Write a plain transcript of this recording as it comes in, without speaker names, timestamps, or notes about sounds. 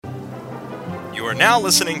You are now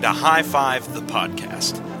listening to High Five the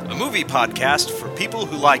Podcast, a movie podcast for people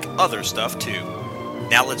who like other stuff too.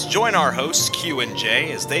 Now let's join our hosts Q and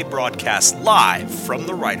J as they broadcast live from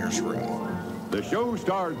the writer's room. The show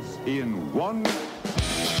starts in one...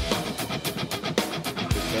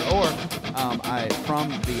 From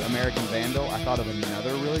The American Vandal, I thought of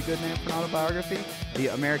another really good name for an autobiography. The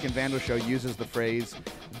American Vandal show uses the phrase,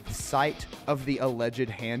 the site of the alleged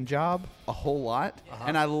hand job, a whole lot.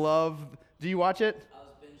 And I love... Do you watch it? I was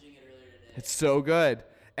binging it earlier today. It's so good.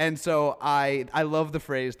 And so I love the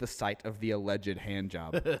phrase, the site of the alleged hand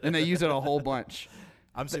job. And they use it a whole bunch.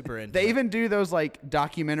 I'm super into They it. even do those like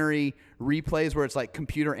documentary replays where it's like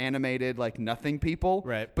computer animated, like nothing people.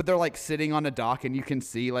 Right. But they're like sitting on a dock and you can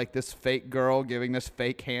see like this fake girl giving this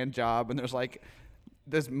fake hand job. And there's like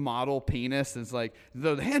this model penis. And it's like,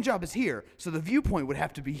 the hand job is here. So the viewpoint would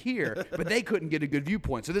have to be here. But they couldn't get a good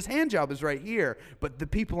viewpoint. So this hand job is right here. But the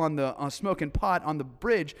people on the smoking pot on the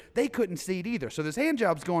bridge, they couldn't see it either. So this hand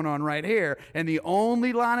job's going on right here. And the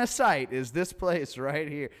only line of sight is this place right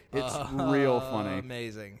here. It's real funny.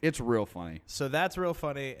 Amazing. It's real funny. So that's real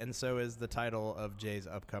funny, and so is the title of Jay's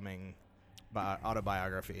upcoming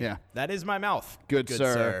autobiography. Yeah. That is my mouth. Good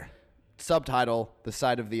sir. Subtitle, The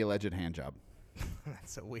Site of the Alleged Hand Job.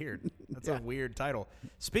 That's a weird. That's a weird title.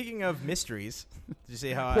 Speaking of mysteries, did you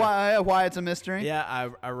see how Why it's a mystery? Yeah,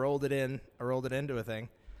 I rolled it in. I rolled it into a thing.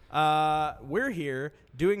 We're here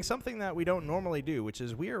doing something that we don't normally do, which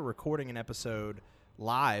is we are recording an episode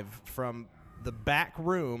live from the back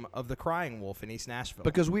room of the Crying Wolf in East Nashville.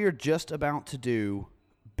 Because we are just about to do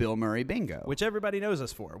Bill Murray Bingo. Which everybody knows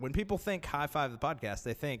us for. When people think High Five the Podcast,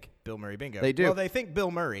 they think Bill Murray Bingo. They do. Well, they think Bill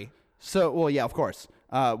Murray. So, well, yeah, of course,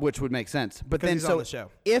 which would make sense. But Because then, he's so on the show.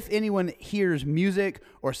 if anyone hears music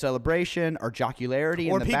or celebration or jocularity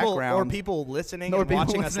in the background, or people listening or and people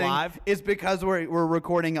watching listening, us live, it's because we're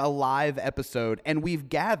recording a live episode and we've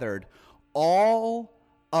gathered all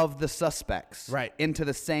of the suspects Right. into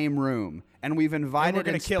the same room, and we've invited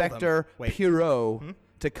gonna kill them. Inspector Wait. Poirot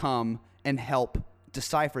to come and help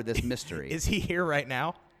decipher this mystery. is he here right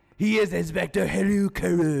now? He is Inspector Hercule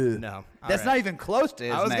Poirot. No. All That's right. not even close to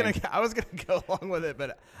his I was name. gonna go along with it,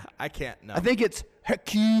 but I can't. No. I think it's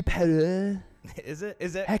Hercule Poirot. Is it?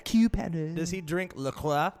 Hercule Poirot. Does he drink Le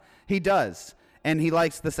Croix? He does, and he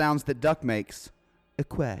likes the sounds that duck makes. A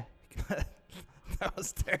quack. That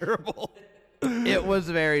was terrible. It was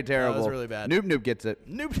very terrible. really bad. Noob gets it.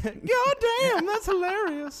 Nope. God damn, that's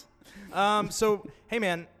hilarious. So hey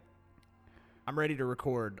man, I'm ready to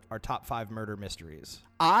record our top 5 murder mysteries.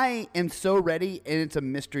 I am so ready, and it's a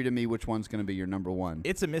mystery to me which one's going to be your number one.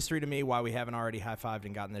 It's a mystery to me why we haven't already high-fived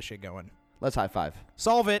and gotten this shit going. Let's high five.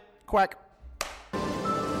 Solve it. Quack.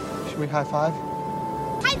 Should we high five?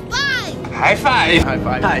 High five! High five! High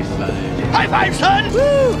five. High five! High five, son!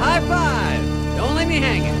 Woo! High five! Don't leave me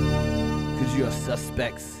hanging. Because you are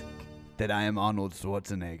suspects that I am Arnold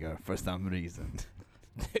Schwarzenegger for some reason.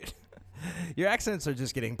 Dude, your accents are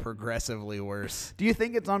just getting progressively worse. Do you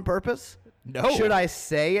think it's on purpose? No. Should I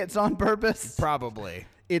say it's on purpose? Probably.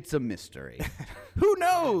 It's a mystery Who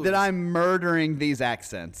knows? that I'm murdering these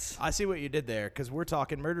accents. I see what you did there, because we're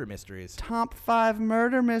talking murder mysteries. Top 5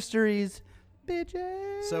 murder mysteries,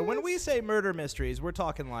 bitches. So when we say murder mysteries, we're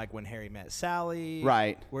talking like When Harry Met Sally.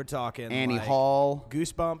 Right. We're talking Annie like Hall,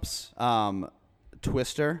 Goosebumps.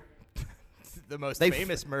 Twister. The most They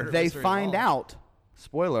famous murder They mystery of find all. out.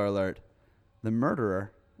 Spoiler alert: the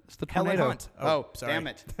murderer is the Helen tornado. Hunt. Oh, sorry. damn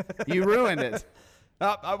it! You ruined it.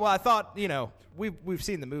 Well, I thought, we've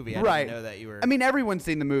seen the movie. I Right. didn't know that you were. I mean, everyone's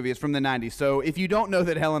seen the movie. It's from the '90s. So if you don't know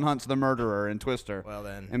that Helen Hunt's the murderer in Twister, Well,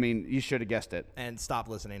 then. I mean, you should have guessed it. and stop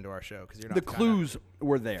listening to our show because you're not The kinda clues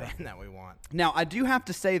were there. fan that we want. Now, I do have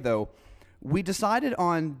to say, though, we decided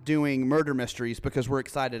on doing murder mysteries because we're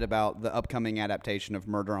excited about the upcoming adaptation of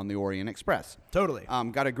Murder on the Orient Express. Totally.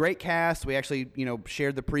 Got a great cast. We actually,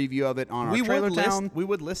 shared the preview of it on our we Trailer would Town. list. We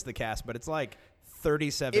would list the cast, but it's like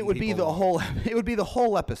 37. It would be people the long. whole. It would be the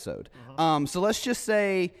whole episode. So let's just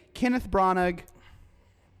say Kenneth Branagh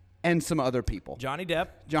and some other people. Johnny Depp.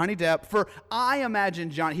 Johnny Depp. I imagine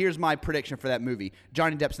John. Here's my prediction for that movie.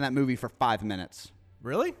 Johnny Depp's in that movie for 5 minutes.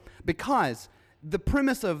 Really? Because the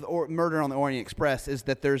premise of Murder on the Orient Express is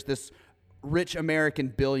that there's this rich American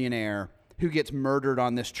billionaire who gets murdered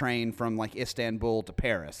on this train from like Istanbul to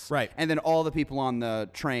Paris. Right. And then all the people on the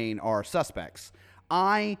train are suspects.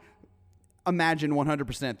 I imagine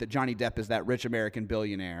 100% that Johnny Depp is that rich American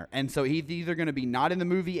billionaire. And so he's either going to be not in the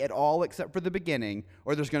movie at all except for the beginning,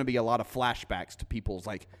 or there's going to be a lot of flashbacks to people's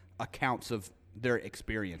like accounts of their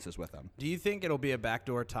experiences with him. Do you think it'll be a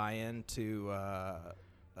backdoor tie-in to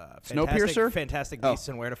Fantastic Beasts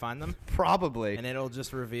and Where to Find Them. Probably. And it'll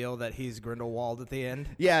just reveal that he's Grindelwald at the end.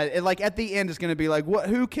 Yeah, like at the end, it's going to be like,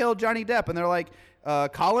 who killed Johnny Depp? And they're like,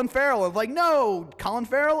 Colin Farrell. And like, no, Colin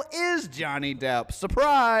Farrell is Johnny Depp.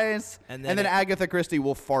 Surprise! And then Agatha Christie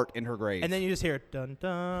will fart in her grave. And then you just hear dun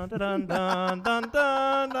dun dun dun dun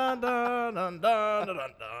dun dun dun dun dun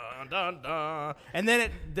dun dun dun. And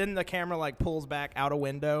then the camera like pulls back out a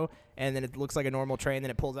window, and then it looks like a normal train.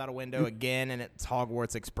 Then it pulls out a window again, and it's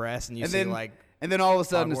Hogwarts Express, and you see like. And then all of a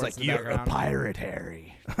sudden, Hogwarts it's like, you're a pirate,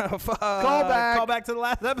 Harry. Call back to the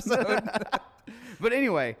last episode. But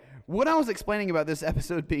anyway, what I was explaining about this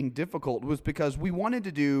episode being difficult was because we wanted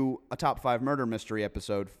to do a top 5 murder mystery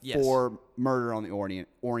episode for Murder on the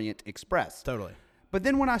Orient Express. Totally. But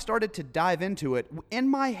then when I started to dive into it, in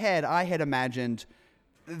my head, I had imagined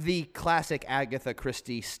the classic Agatha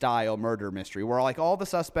Christie style murder mystery where like all the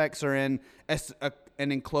suspects are in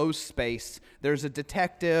an enclosed space. There's a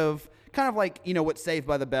detective, kind of like, you know, what Saved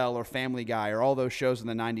by the Bell or Family Guy or all those shows in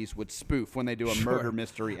the 90s would spoof when they do a murder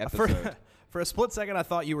mystery episode. For a split second, I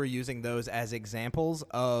thought you were using those as examples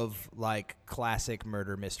of like classic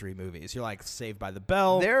murder mystery movies. You're like Saved by the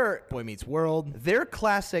Bell, Boy Meets World. They're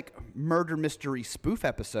classic murder mystery spoof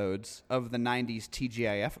episodes of the 90s TGIF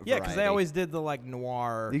variety. Yeah, because they always did the like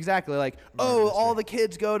noir. Exactly. Like, all the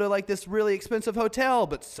kids go to like this really expensive hotel,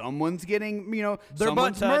 but someone's getting, you know,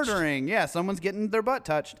 someone's murdering. Yeah, someone's getting their butt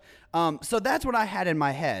touched. So that's what I had in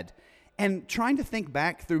my head. And trying to think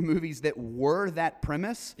back through movies that were that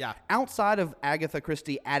premise, outside of Agatha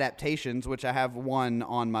Christie adaptations, which I have one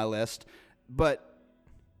on my list,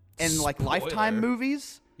 and like Lifetime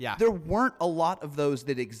movies, there weren't a lot of those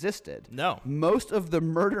that existed. No. Most of the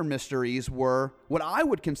murder mysteries were what I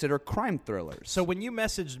would consider crime thrillers. So when you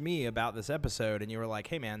messaged me about this episode and you were like,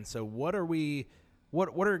 hey man, so what are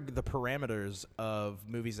the parameters of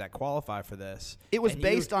movies that qualify for this? It was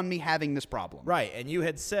based on me having this problem. Right. And you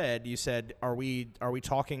said, are we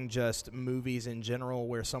talking just movies in general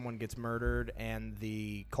where someone gets murdered and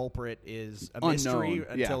the culprit is a mystery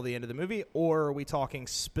until the end of the movie? Or are we talking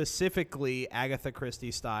specifically Agatha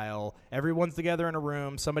Christie style, everyone's together in a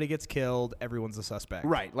room, somebody gets killed, everyone's a suspect?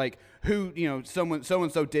 Right. Like who, you know,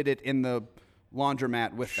 so-and-so did it in the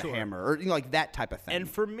laundromat with the hammer, or, you know, like that type of thing. And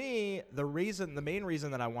for me, the main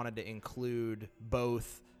reason that I wanted to include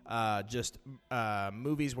both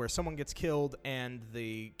movies where someone gets killed and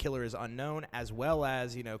the killer is unknown, as well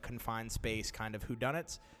as, you know, confined space kind of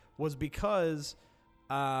whodunits, was because,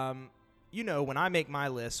 you know, when I make my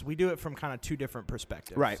list, we do it from kind of two different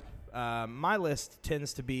perspectives. Right. My list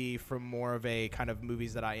tends to be from more of a kind of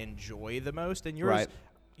movies that I enjoy the most, and yours. Right.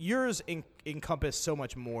 Yours encompass so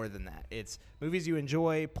much more than that. It's movies you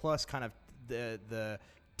enjoy plus kind of the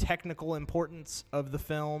technical importance of the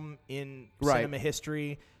film in cinema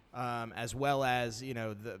history, as well as, you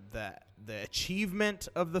know, the achievement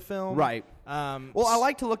of the film. Right. Well, I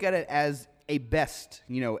like to look at it as a best,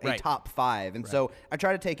 you know, a top 5. And so I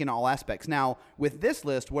try to take in all aspects. Now, with this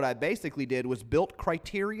list, what I basically did was built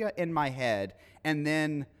criteria in my head and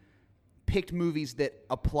then picked movies that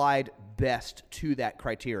applied best to that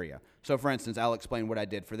criteria. So, for instance, I'll explain what I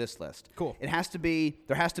did for this list. Cool. There has to be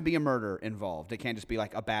a murder involved. It can't just be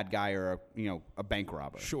like a bad guy or a bank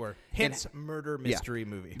robber. Sure. Hence, murder mystery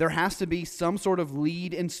movie. There has to be some sort of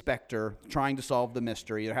lead inspector trying to solve the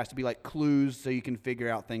mystery. There has to be like clues so you can figure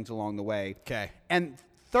out things along the way. Okay. And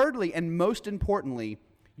thirdly, and most importantly,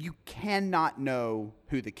 you cannot know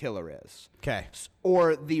who the killer is. Okay.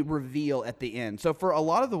 Or the reveal at the end. So for a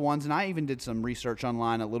lot of the ones, and I even did some research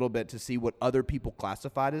online a little bit to see what other people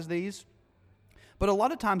classified as these, but a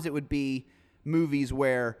lot of times it would be movies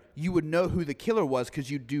where you would know who the killer was because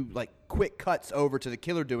you do like quick cuts over to the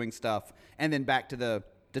killer doing stuff and then back to the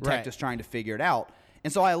detectives trying to figure it out.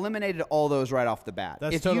 And so I eliminated all those right off the bat.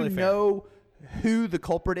 That's totally fair. If you know who the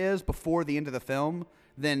culprit is before the end of the film,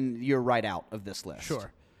 then you're right out of this list.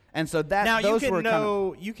 Sure. And so that now those you can were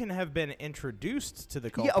know you can have been introduced to the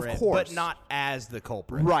culprit, of course, but not as the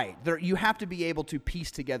culprit. Right. You have to be able to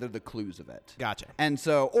piece together the clues of it. Gotcha. And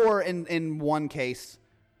so, or in one case,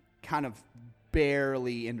 kind of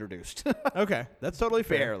barely introduced. Okay, that's totally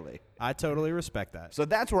fair. Barely. I totally respect that. So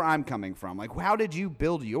that's where I'm coming from. Like, how did you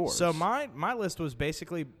build yours? So my list was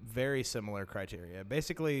basically very similar criteria.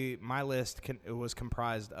 Basically, my list was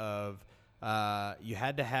comprised of you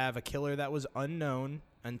had to have a killer that was unknown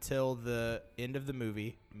until the end of the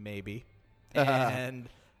movie, maybe, and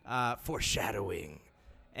foreshadowing,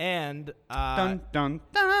 and dun, dun,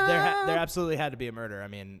 dun. There absolutely had to be a murder. I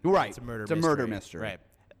mean, right? It's a murder. It's a murder mystery, right?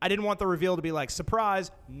 I didn't want the reveal to be like,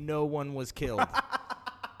 surprise, no one was killed.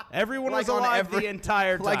 Everyone was on alive the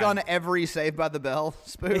entire time. Like on every Saved by the Bell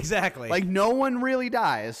spoof. Exactly. Like no one really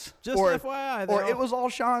dies. Just or, FYI. Or it was all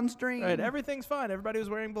Sean's dream. Right, everything's fine. Everybody was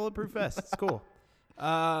wearing bulletproof vests. It's cool.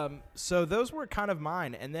 So those were kind of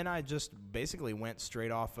mine, and then I just basically went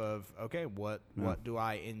straight off of, okay, what do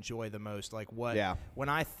I enjoy the most? Like when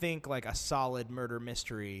I think like a solid murder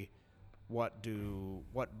mystery, what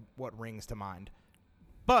rings to mind?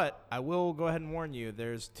 But I will go ahead and warn you,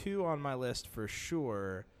 there's 2 on my list for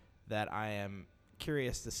sure that I am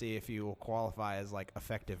curious to see if you will qualify as like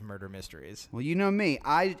effective murder mysteries. Well, you know me.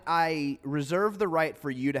 I reserve the right for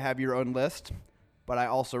you to have your own list, but I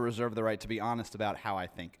also reserve the right to be honest about how I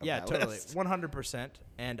think of that totally. list. 100%.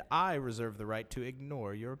 And I reserve the right to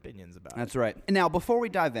ignore your opinions about it. That's right. Now, before we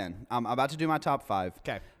dive in, I'm about to do my top 5.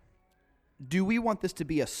 Okay. Do we want this to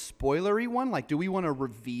be a spoilery one? Like, do we want to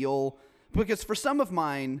reveal? Because for some of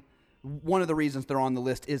mine, one of the reasons they're on the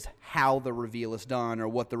list is how the reveal is done or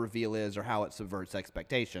what the reveal is or how it subverts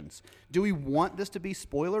expectations. Do we want this to be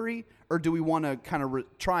spoilery, or do we want to kind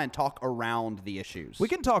of try and talk around the issues? We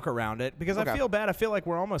can talk around it because Okay. I feel bad. I feel like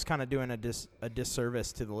we're almost kind of doing a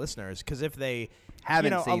disservice to the listeners because if they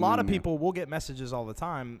Haven't a seen lot them, of people will get messages all the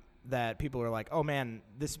time that people are like, "Oh man,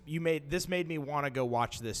 this made me want to go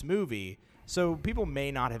watch this movie." So people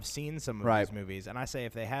may not have seen some of these movies, and I say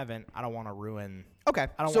if they haven't, I don't want to ruin. Okay,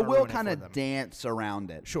 I don't so wanna we'll ruin it kind for them. of dance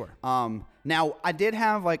around it. Sure. Now I did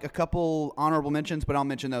have like a couple honorable mentions, but I'll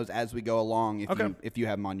mention those as we go along if you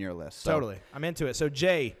have them on your list. So, Totally, I'm into it. So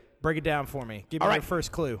Jay, break it down for me. Give me your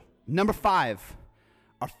first clue. Number 5.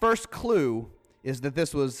 Our first clue is that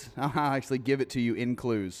this was. I'll actually give it to you in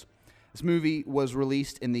clues. This movie was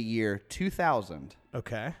released in the year 2000,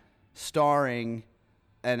 Okay. starring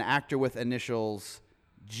an actor with initials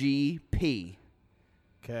GP,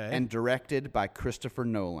 Okay. and directed by Christopher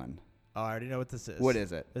Nolan. Oh, I already know what this is. What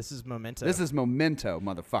is it? This is Memento. This is Memento,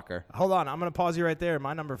 motherfucker. Hold on, I'm going to pause you right there.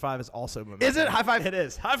 My number 5 is also Memento. Is it? High five. It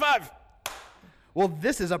is. High five. Well,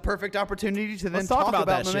 this is a perfect opportunity to then Let's talk about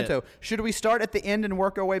that Memento. shit. Should we start at the end and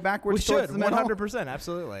work our way backwards We towards should. the middle? 100%.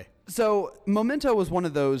 Absolutely. So Memento was one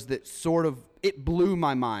of those that sort of, it blew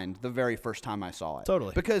my mind the very first time I saw it.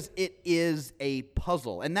 Totally. Because it is a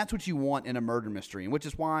puzzle, and that's what you want in a murder mystery, and which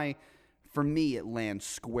is why, for me, it lands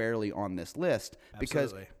squarely on this list.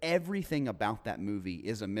 Because Absolutely. everything about that movie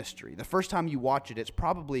is a mystery. The first time you watch it, it's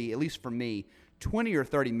probably, at least for me, 20 or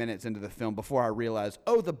 30 minutes into the film before I realize,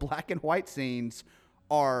 oh, the black and white scenes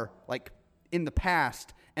are like in the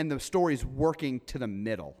past, and the story's working to the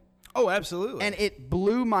middle. Oh, absolutely. And it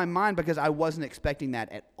blew my mind because I wasn't expecting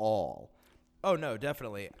that at all. Oh, no,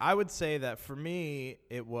 definitely. I would say that for me,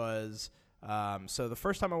 it was so the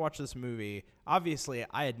first time I watched this movie, obviously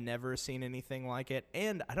I had never seen anything like it,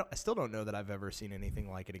 and I still don't know that I've ever seen anything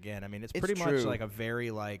like it again. I mean, it's pretty much true. like a very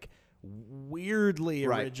like weirdly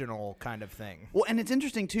original kind of thing. Well, and it's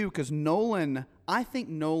interesting too because I think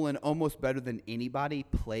Nolan almost better than anybody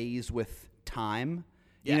plays with time.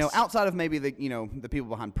 Yes. You know, outside of maybe the people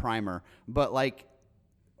behind Primer, but like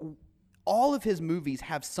all of his movies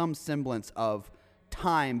have some semblance of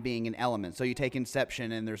time being an element. So you take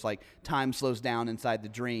Inception and there's like time slows down inside the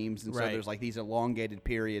dreams, and so Right. there's like these elongated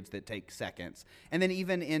periods that take seconds. And then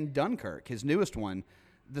even in Dunkirk, his newest one,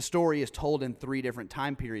 the story is told in 3 different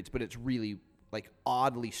time periods, but it's really like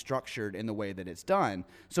oddly structured in the way that it's done.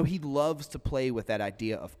 So he loves to play with that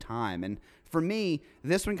idea of time. And for me,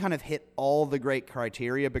 this one kind of hit all the great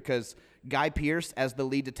criteria because Guy Pearce as the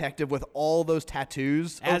lead detective with all those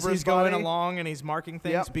tattoos As over he's his body, going along and he's marking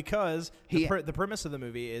things Yep. because He- the premise of the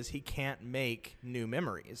movie is he can't make new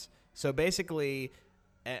memories. So basically,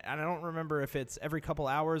 and I don't remember if it's every couple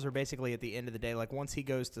hours or basically at the end of the day, like once he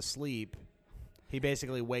goes to sleep, he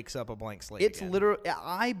basically wakes up a blank slate. It's again. literally,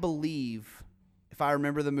 I believe, if I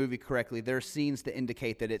remember the movie correctly, there are scenes that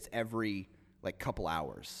indicate that it's every like couple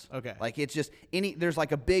hours. Okay. Like it's just there's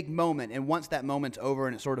like a big moment, and once that moment's over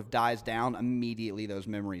and it sort of dies down, immediately those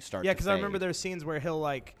memories start. Yeah, because because I remember there's scenes where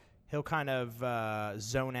he'll kind of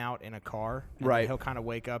zone out in a car. And Right. then he'll kind of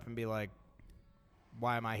wake up and be like,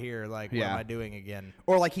 why am I here? Like, what Yeah. am I doing again?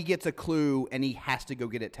 or like he gets a clue and he has to go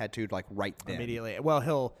get it tattooed like right then. Immediately.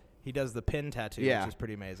 Well, he does the pin tattoo, Yeah. which is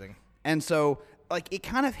pretty amazing. And so, like, it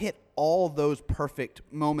kind of hit all those perfect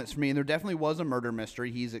moments for me. And there definitely was a murder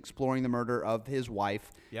mystery. He's exploring the murder of his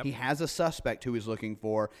wife. Yep. He has a suspect who he's looking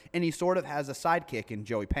for, and he sort of has a sidekick in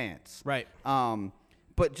Joey Pants. Right.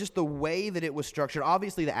 but just the way that it was structured.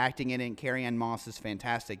 Obviously, the acting in it and Carrie-Anne Moss is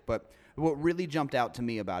fantastic, but what really jumped out to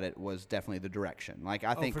me about it was definitely the direction. Like,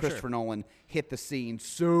 I think Christopher Nolan hit the scene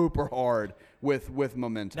super hard with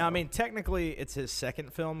Memento. Now, I mean, technically, it's his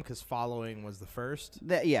second film because Following was the first.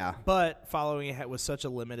 Yeah. But Following was such a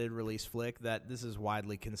limited release flick that this is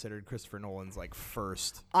widely considered Christopher Nolan's like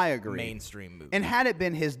first I agree. mainstream movie. And had it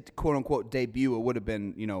been his quote-unquote debut, it would have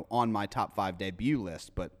been, on my top 5 debut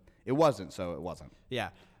list, but it wasn't, so it wasn't. Yeah.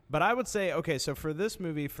 But I would say, okay, so for this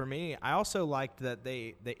movie, for me, I also liked that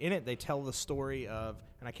they in it, they tell the story of,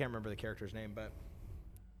 and I can't remember the character's name, but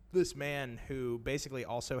this man who basically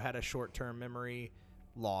also had a short-term memory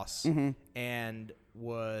loss and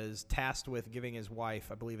was tasked with giving his wife,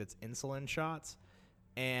 I believe it's insulin shots,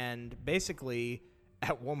 and basically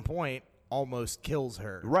at one point almost kills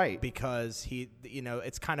her. Right. Because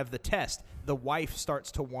it's kind of the test. The wife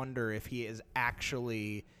starts to wonder if he is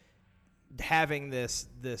actually having this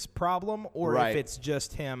problem or Right. if it's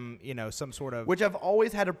just him, some sort of... Which I've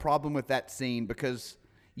always had a problem with that scene because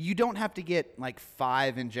you don't have to get like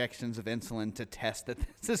 5 injections of insulin to test that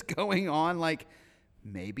this is going on. Like,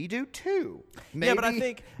 maybe do 2. Maybe, Yeah, but I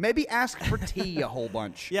think- maybe ask for tea a whole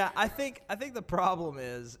bunch. Yeah, I think the problem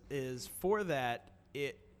is for that,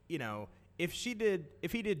 if he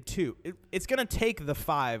did 2, it's going to take the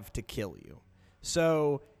 5 to kill you.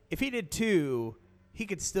 So if he did 2, he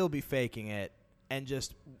could still be faking it and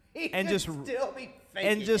just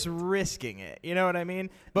risking it. You know what I mean?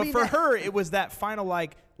 But for her, it was that final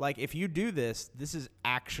like if you do this is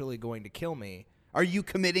actually going to kill me. Are you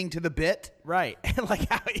committing to the bit? Right.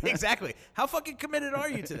 Exactly. How fucking committed are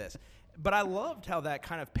you to this? But I loved how that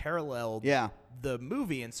kind of paralleled the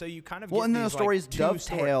movie, and so you kind of and then the these, stories two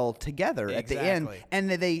dovetail together at the end, Exactly. and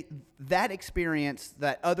that experience,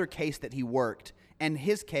 that other case that he worked, and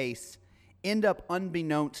his case end up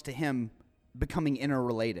unbeknownst to him becoming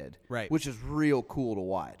interrelated, Right. Which is real cool to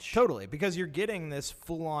watch. Totally, because you're getting this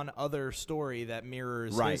full-on other story that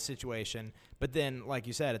mirrors Right. his situation, but then, like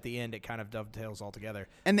you said, at the end, it kind of dovetails all together.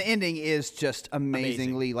 And the ending is just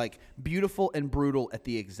amazingly like beautiful and brutal at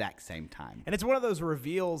the exact same time. And it's one of those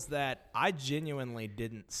reveals that I genuinely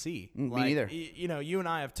didn't see. Me neither. You and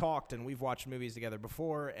I have talked, and we've watched movies together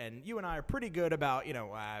before, and you and I are pretty good about,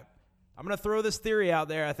 I'm going to throw this theory out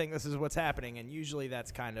there. I think this is what's happening, and usually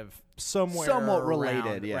that's kind of somewhat related,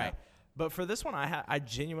 around, yeah. Right. But for this one, I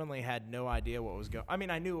genuinely had no idea what was going. I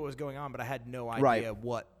mean, I knew what was going on, but I had no idea Right.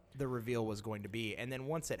 what the reveal was going to be. And then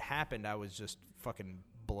once it happened, I was just fucking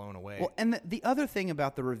blown away. Well, and the other thing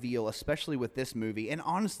about the reveal, especially with this movie, and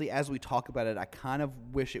honestly, as we talk about it, I kind of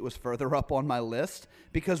wish it was further up on my list,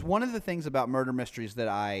 because one of the things about murder mysteries that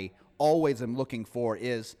I always am looking for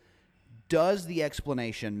is, does the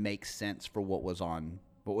explanation make sense for what was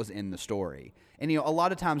in the story? And a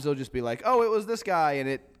lot of times they'll just be like, "Oh, it was this guy," and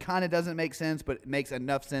it kind of doesn't make sense, but it makes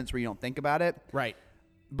enough sense where you don't think about it. Right.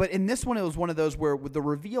 But in this one, it was one of those where the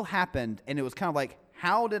reveal happened, and it was kind of like,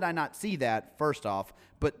 how did I not see that, first off?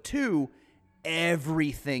 But 2,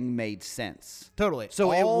 everything made sense. Totally.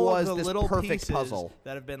 So it All was of the this little perfect pieces puzzle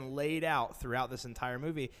that have been laid out throughout this entire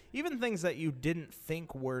movie, even things that you didn't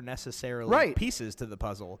think were necessarily Right. pieces to the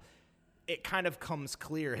puzzle. It kind of comes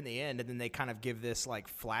clear in the end, and then they kind of give this like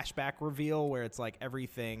flashback reveal where it's like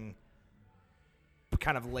everything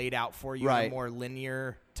kind of laid out for you in Right. a more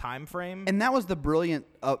linear time frame. And that was the brilliant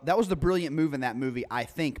move in that movie, I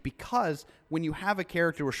think, because when you have a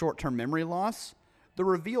character with short-term memory loss, the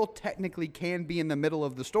reveal technically can be in the middle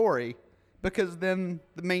of the story, because then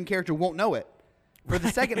the main character won't know it for the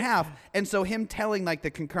second half. And so him telling like the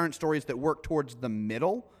concurrent stories that work towards the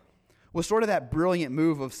middle was sort of that brilliant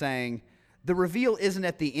move of saying, the reveal isn't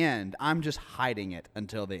at the end. I'm just hiding it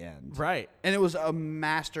until the end. Right. And it was a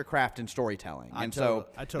mastercraft in storytelling. I And totally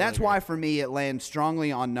so that's agree. why for me it lands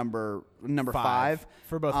strongly on number 5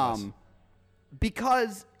 for both of us.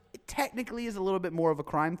 Because it technically is a little bit more of a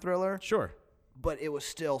crime thriller, Sure. but it was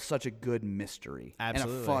still such a good mystery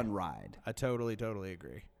Absolutely. and a fun ride. I totally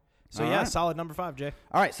agree. So All yeah, right. solid number 5, Jay.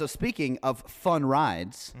 All right, so speaking of fun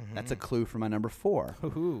rides, that's a clue for my number 4.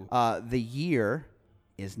 Hoo-hoo. The year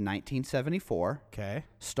is 1974. Okay.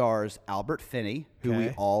 Stars Albert Finney, who we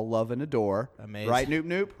Okay. all love and adore. Amazing. Right, Noop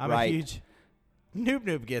Noop? I'm right. a huge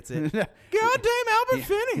Noob gets it. Goddamn Albert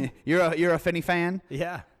Finney. You're a Finney fan?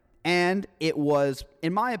 Yeah. And it was,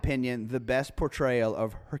 in my opinion, the best portrayal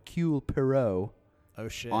of Hercule Poirot Oh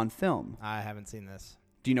shit. on film. I haven't seen this.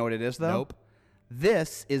 Do you know what it is, though? Nope.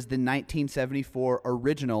 This is the 1974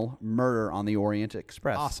 original Murder on the Orient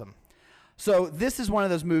Express. Awesome. So this is one of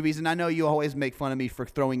those movies, and I know you always make fun of me for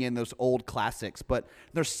throwing in those old classics, but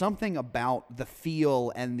there's something about the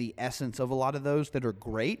feel and the essence of a lot of those that are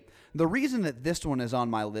great. The reason that this one is on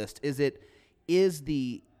my list is it is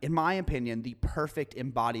in my opinion, the perfect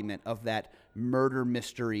embodiment of that murder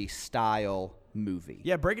mystery style movie.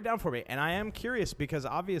 Yeah, break it down for me. And I am curious because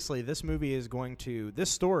obviously this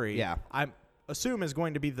story, I assume is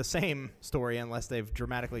going to be the same story unless they've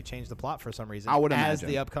dramatically changed the plot for some reason. I would as imagine.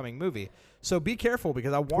 the upcoming movie. So be careful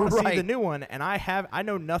because I want to see Right. the new one, and I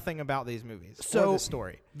know nothing about these movies So or this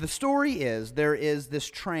story. The story is there is this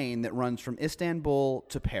train that runs from Istanbul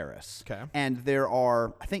to Paris. Okay. And there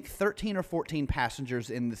are, I think, 13 or 14 passengers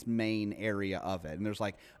in this main area of it. And there's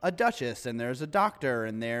like a duchess, and there's a doctor,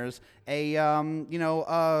 and there's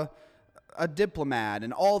a diplomat,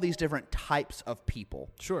 and all these different types of people.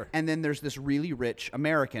 Sure. And then there's this really rich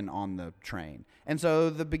American on the train. And so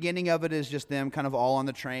the beginning of it is just them kind of all on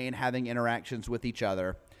the train having interactions with each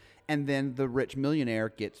other. And then the rich millionaire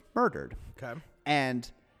gets murdered. Okay. And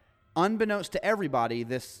unbeknownst to everybody,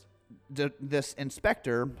 this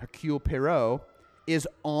inspector, Hercule Poirot, is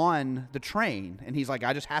on the train. And he's like,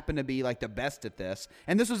 I just happen to be like the best at this.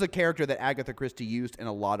 And this was a character that Agatha Christie used in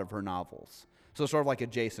a lot of her novels. So sort of like a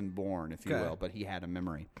Jason Bourne, if you Okay. will, but he had a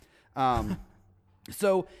memory.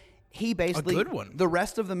 So he basically, A good one. the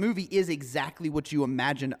rest of the movie is exactly what you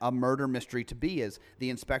imagine a murder mystery to be, is the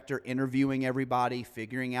inspector interviewing everybody,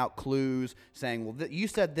 figuring out clues, saying, well, you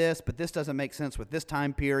said this, but this doesn't make sense with this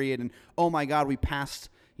time period. And, oh, my God, we passed,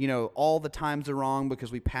 all the times are wrong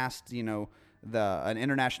because we passed, an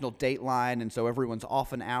international date line, and so everyone's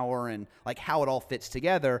off an hour, and like how it all fits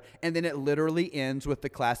together. And then it literally ends with the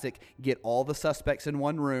classic, get all the suspects in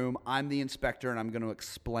one room, I'm the inspector, and I'm going to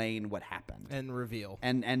explain what happened. And reveal.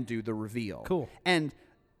 And do the reveal. Cool. And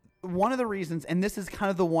one of the reasons, and this is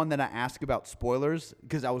kind of the one that I ask about spoilers,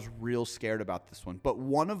 because I was real scared about this one, but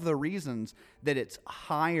one of the reasons that it's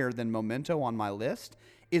higher than Memento on my list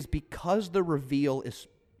is because the reveal is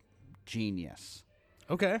genius.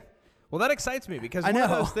 Okay. Well, that excites me because I one of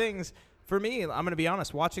know. those things, for me, I'm going to be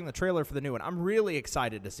honest, watching the trailer for the new one, I'm really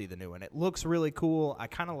excited to see the new one. It looks really cool. I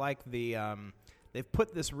kind of like the, they've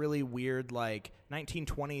put this really weird, like,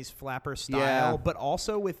 1920s flapper style, Yeah. but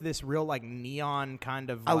also with this real, like, neon kind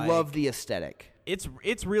of, I like, love the aesthetic. It's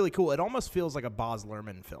really cool. It almost feels like a Baz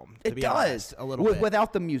Luhrmann film, to It be does. honest, a little bit.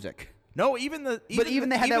 Without the music. No, even they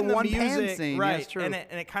had that one pan music, scene. right? Yeah, it's true. And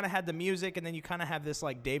it kind of had the music, and then you kind of have this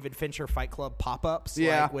like David Fincher Fight Club pop-ups,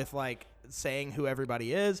 Yeah. like with like saying who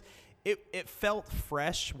everybody is. It felt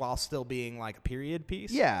fresh while still being like a period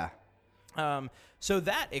piece. Yeah. So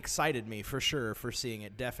that excited me for sure for seeing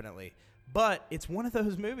it, definitely. But it's one of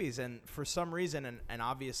those movies, and for some reason, and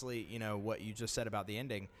obviously, what you just said about the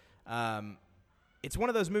ending, it's one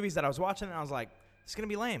of those movies that I was watching and I was like, it's gonna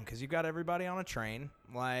be lame because you've got everybody on a train.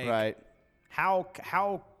 Like, Right.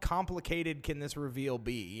 How complicated can this reveal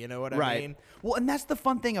be? You know what I Right. mean? Well, and that's the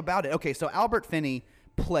fun thing about it. Okay, so Albert Finney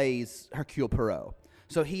plays Hercule Poirot.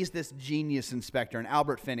 So he's this genius inspector, and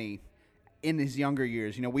Albert Finney, in his younger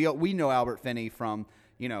years, we know Albert Finney from,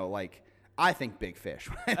 I think Big Fish.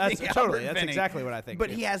 That's exactly what I think. But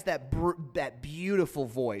too. he has that beautiful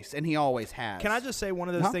voice, and he always has. Can I just say one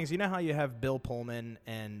of those Huh? things? You know how you have Bill Pullman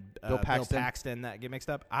and Bill Paxton? that get mixed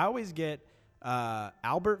up? I always get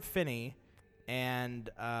Albert Finney and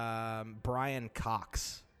Brian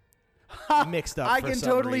Cox mixed up. I for can some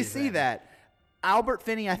totally reason. see that. Albert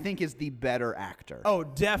Finney, I think, is the better actor. Oh,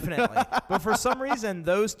 definitely. But for some reason,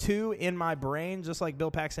 those two in my brain, just like Bill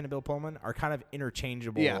Paxton and Bill Pullman, are kind of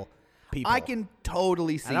interchangeable Yeah. people. I can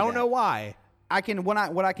totally see And I don't that. know why.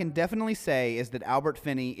 What I can definitely say is that Albert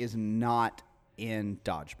Finney is not in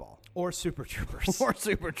Dodgeball Or Super Troopers. or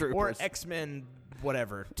Super Troopers Or X-Men,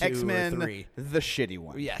 whatever. 2 X-Men, or 3. the shitty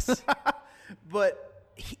one. Yes. But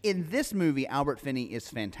in this movie, Albert Finney is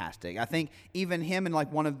fantastic. I think even him and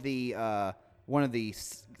like one of the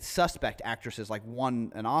suspect actresses like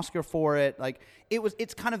won an Oscar for it. Like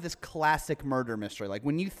it's kind of this classic murder mystery. Like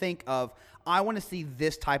when you think of, I want to see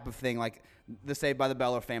this type of thing, like the Saved by the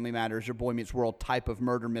Bell or Family Matters or Boy Meets World type of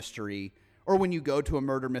murder mystery. Or when you go to a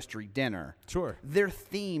murder mystery dinner. Sure. They're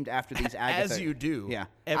themed after these Agatha. As you do. Yeah.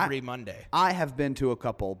 Every Monday. I have been to a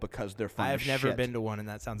couple because they're fun I have as never shit. been to one, and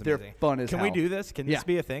that sounds They're amazing. fun as Can hell. we do this? Can Yeah. this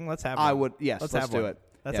be a thing? Let's have one. I would, yes, let's have do one. it.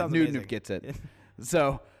 That Yeah, sounds Noob amazing. gets it.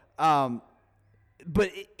 So,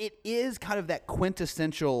 but it is kind of that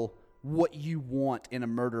quintessential what you want in a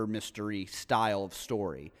murder mystery style of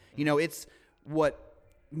story. It's what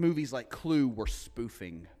movies like Clue were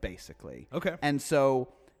spoofing, basically. Okay. And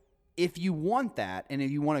so if you want that, and if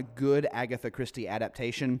you want a good Agatha Christie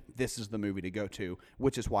adaptation, this is the movie to go to,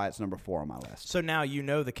 which is why it's number 4 on my list. So now you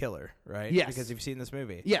know the killer, right? Yes. Because you've seen this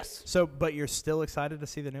movie. Yes. So, but you're still excited to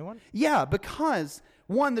see the new one? Yeah, because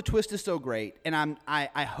one, the twist is so great, and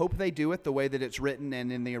I hope they do it the way that it's written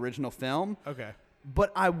and in the original film. Okay.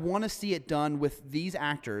 But I want to see it done with these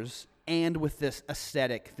actors and with this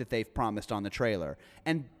aesthetic that they've promised on the trailer.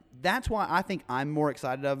 And that's why I think I'm more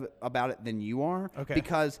excited about it than you are. Okay.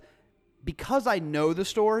 Because I know the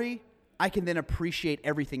story, I can then appreciate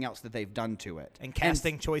everything else that they've done to it. And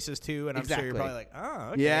casting choices too, and I'm sure you're Exactly. probably like,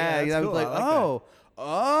 oh, okay. Yeah, that's I was cool. like, I like oh.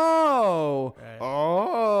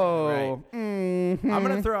 Right. Mhm. I'm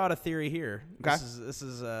gonna throw out a theory here. Okay. This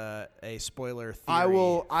is a spoiler theory. I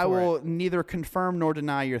will for it. neither confirm nor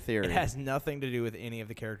deny your theory. It has nothing to do with any of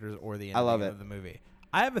the characters or the I love ending it. of the movie.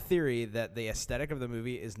 I have a theory that the aesthetic of the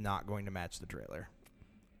movie is not going to match the trailer.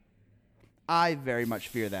 I very much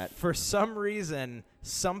fear that. For some reason,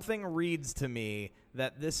 something reads to me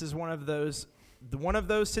that this is one of those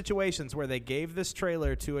situations where they gave this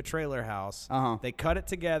trailer to a trailer house. Uh-huh. They cut it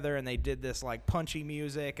together and they did this like punchy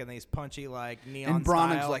music and these punchy like neon And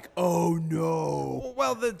Bronnan's style. like, oh no.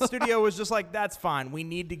 Well, the studio was just like, that's fine. We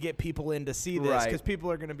need to get people in to see this Right. because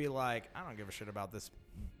people are going to be like, I don't give a shit about this.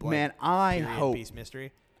 Like, Man, I period hope. piece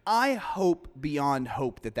mystery. I hope beyond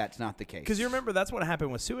hope that that's not the case. Because you remember that's what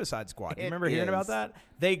happened with Suicide Squad. You It remember hearing about is. that?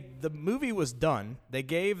 The movie was done. They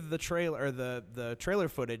gave the trailer or the trailer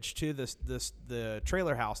footage to the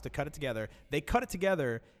trailer house to cut it together. They cut it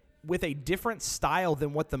together with a different style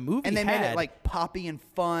than what the movie and they had. made it like poppy and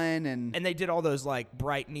fun and And they did all those like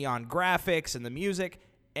bright neon graphics and the music,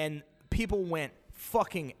 and people went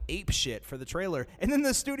fucking apeshit for the trailer. And then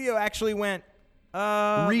the studio actually went,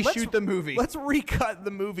 reshoot the movie. Let's recut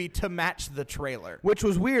the movie to match the trailer. which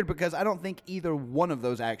was weird because I don't think either one of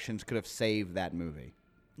those actions could have saved that movie.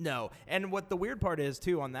 No, and what the weird part is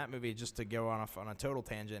too on that movie, just to go on a total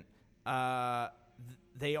tangent,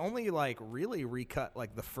 they only like really recut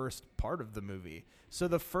like the first part of the movie. So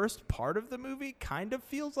the first part of the movie kind of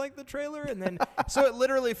feels like the trailer, and then so it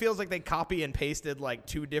literally feels like they copy and pasted like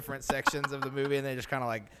 2 different sections of the movie, and they just kind of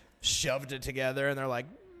like shoved it together, and they're like,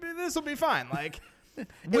 this will be fine. Like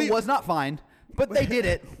It was not fine, but they did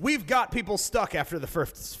it. we've got people stuck after the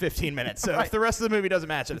first 15 minutes, so Right. if the rest of the movie doesn't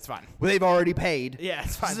match it, it's fine. They've already paid. Yeah,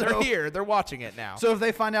 it's fine. So- They're here. They're watching it now. So if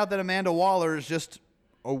they find out that Amanda Waller is just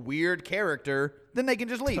a weird character, then they can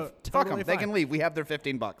just leave. Fuck totally them. They fine. can leave. We have their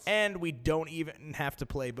 $15. And we don't even have to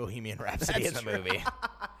play Bohemian Rhapsody in the movie.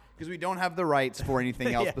 Because we don't have the rights for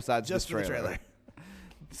anything else Yeah, besides just this for the trailer.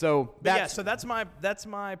 So But yeah, that's so that's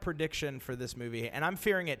my prediction for this movie, and I'm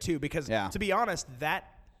fearing it too because Yeah. to be honest,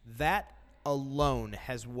 that alone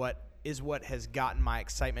has what has gotten my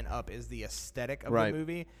excitement up is the aesthetic of Right. the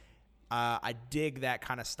movie. I dig that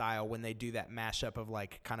kind of style when they do that mashup of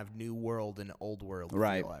like kind of new world and old world.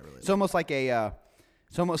 right. Feel. I really It's almost like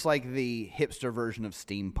it's almost like the hipster version of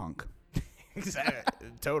steampunk. Exactly.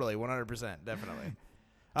 Totally, 100%, definitely.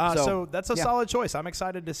 So, So that's a yeah. solid choice. I'm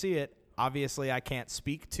excited to see it. Obviously, I can't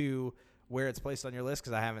speak to where it's placed on your list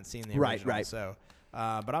because I haven't seen the Right, original. right. So,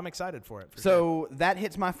 but I'm excited for it. For sure. So that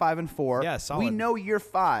hits my 5 and 4. Yeah, We solid. know your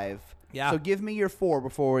 5. Yeah. So give me your 4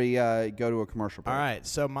 before we go to a commercial break. All right.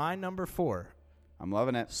 So my number 4. I'm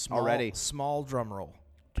loving it Small, already. Small drum roll.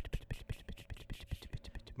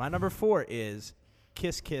 My number 4 is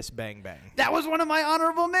Kiss Kiss Bang Bang. That was one of my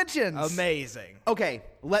honorable mentions. Amazing. Okay,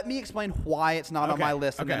 let me explain why it's not on Okay, my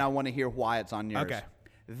list, and then okay. I want to hear why it's on yours. Okay.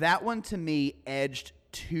 That one to me edged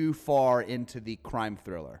too far into the crime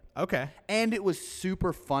thriller. Okay. And it was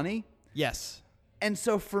super funny. Yes. And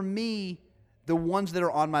so for me, the ones that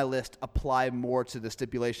are on my list apply more to the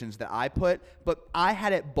stipulations that I put, but I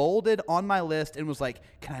had it bolded on my list and was like,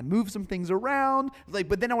 can I move some things around? Like,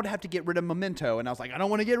 but then I would have to get rid of Memento, and I was like, I don't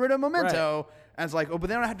want to get rid of Memento. And it's like, oh, but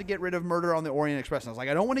then I have to get rid of Murder on the Orient Express. And I was like,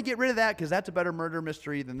 I don't want to get rid of that because that's a better murder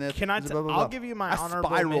mystery than this. Can I? Blah, blah, blah. I'll give you my I honorable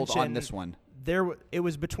spiraled mention. on this one. It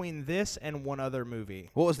was between this and one other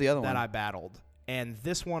movie. What was the other that one? I battled, and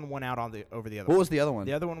this one went out over the other. What one. was the other one?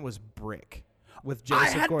 The other one was Brick with I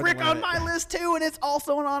Joseph had Brick on Gordon-Levitt. my list too, and it's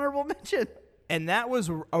also an honorable mention. And that was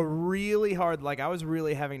a really hard. Like I was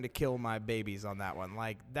really having to kill my babies on that one.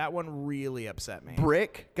 Like that one really upset me.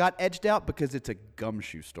 Brick got edged out because it's a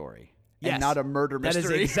gumshoe story Yes. and not a murder mystery.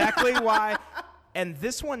 That is exactly why. And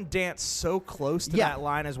this one danced so close to Yeah. that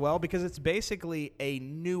line as well because it's basically a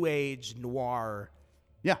new age noir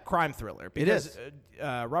Yeah. crime thriller. It Because is.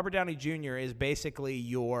 Robert Downey Jr. is basically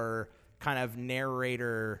your kind of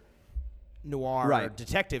narrator noir Right.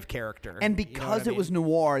 detective character. And You know because what I it was mean?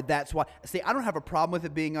 noir, that's why. See, I don't have a problem with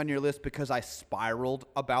it being on your list because I spiraled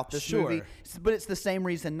about this Sure. movie. But it's the same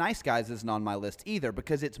reason Nice Guys isn't on my list either,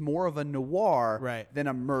 because it's more of a noir Right. than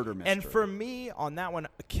a murder mystery. And for me, on that one,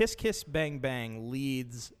 Kiss Kiss Bang Bang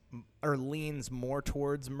leans more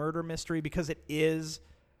towards murder mystery because it is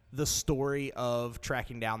the story of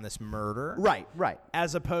tracking down this murder. right,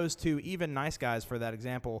 As opposed to even Nice Guys, for that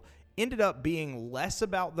example, ended up being less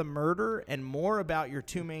about the murder and more about your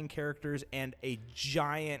two main characters and a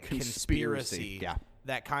giant conspiracy yeah.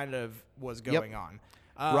 that kind of was going on.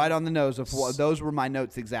 right on the nose of what those were my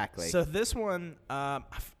notes exactly. So this one, I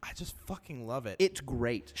just fucking love it. It's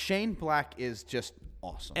great. Shane Black is just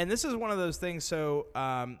awesome. And this is one of those things. So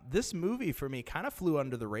this movie for me kind of flew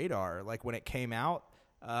under the radar. Like when it came out,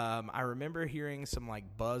 I remember hearing some like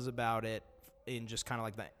buzz about it in just kind of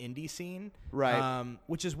like the indie scene, Right.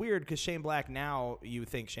 Which is weird because Shane Black, now you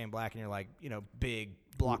think Shane Black and you're like, big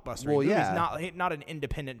blockbuster. Well, movie. yeah. He's not an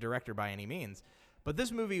independent director by any means. But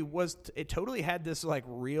this movie it totally had this like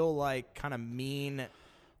real like kind of mean,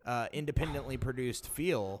 independently produced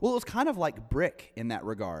feel. Well, it was kind of like Brick in that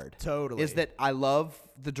regard. Totally. Is that I love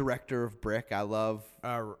the director of Brick. I love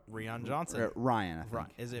Rian Johnson. Ryan. I think.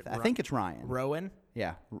 Is it? I think it's Ryan. Rowan.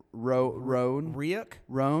 Yeah. Roan. Ryuk.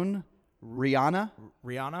 Roan. Rihanna.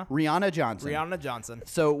 Rihanna. Rihanna Johnson. Rihanna Johnson.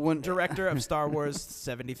 So when Director of Star Wars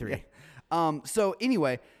 73. So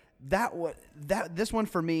anyway, this one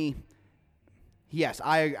for me. Yes,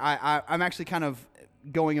 I'm actually kind of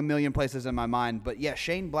going a million places in my mind, but yeah,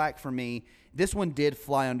 Shane Black for me. This one did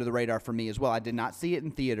fly under the radar for me as well. I did not see it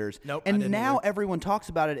in theaters. Nope, I And didn't now either. everyone talks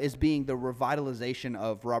about it as being the revitalization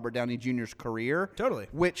of Robert Downey Jr.'s career. Totally.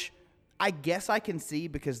 Which I guess I can see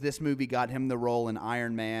because this movie got him the role in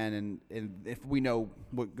Iron Man, and if we know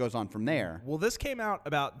what goes on from there. Well, this came out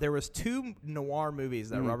there was two noir movies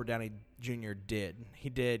that Robert Downey Jr. did. He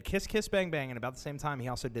did Kiss Kiss Bang Bang, and about the same time, he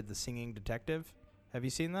also did The Singing Detective. Have you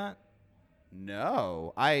seen that?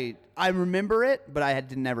 No, I remember it, but I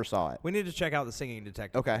never saw it. We need to check out The Singing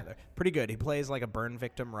Detective Okay. together. Pretty good. He plays like a burn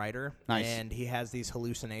victim writer. Nice. And he has these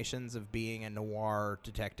hallucinations of being a noir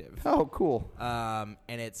detective. Oh, cool. And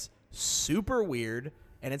it's super weird,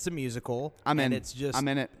 and it's a musical. I'm and in. It's just, I'm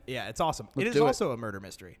in it. Yeah, it's awesome. Let's It is do it. also a murder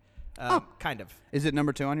mystery. Kind of. Is it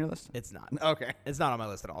number 2 on your list? It's not. Okay. It's not on my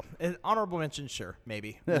list at all. Honorable mention, sure,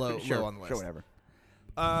 maybe. Sure, Low on the list. Sure, whatever.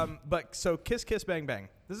 But so Kiss Kiss Bang Bang.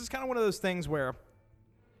 This is kind of one of those things where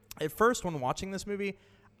at first when watching this movie,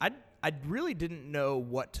 I really didn't know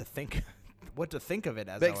what to think of it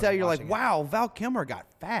as But I was except you're like, watching it. wow, Val Kilmer got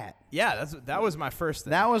fat. Yeah, that was my first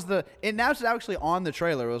thing. And that's actually on the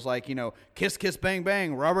trailer. It was like, Kiss Kiss Bang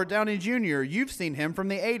Bang, Robert Downey Jr. You've seen him from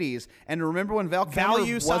the 80s. And remember when Val Kilmer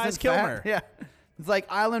Value wasn't size fat? Kilmer. Yeah. It's like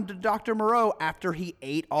Island of Dr. Moreau after he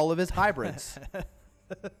ate all of his hybrids. That's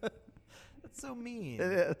so mean.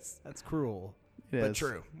 It is. That's cruel. It But is.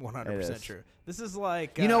 true. 100% It is. true. This is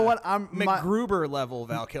like You know what? MacGruber level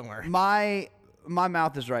Val Kilmer. My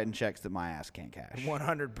mouth is writing checks that my ass can't cash.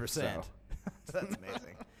 100%. So. That's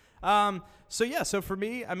amazing. So for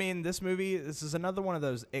me, I mean, this is another one of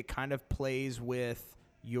those, it kind of plays with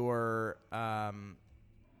your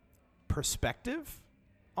perspective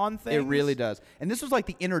on things. It really does. And this was like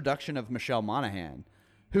the introduction of Michelle Monaghan,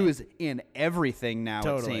 who is in everything now,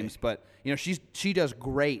 Totally. it seems. But, she does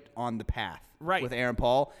great on The Path Right. with Aaron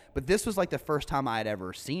Paul. But this was like the first time I had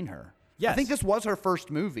ever seen her. Yes. I think this was her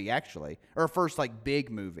first movie, actually. Or her first,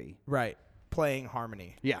 big movie. Right. Playing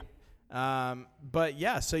harmony. Yeah. But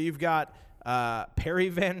yeah, so you've got Perry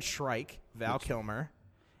Van Shrike, Val Kilmer,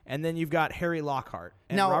 and then you've got Harry Lockhart.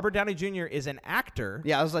 And Now- Robert Downey Jr. is an actor.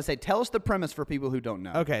 Yeah, as I say, tell us the premise for people who don't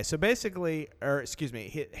know. Okay, so basically,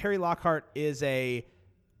 Harry Lockhart is a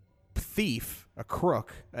thief, a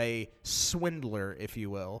crook, a swindler, if you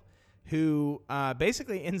will, who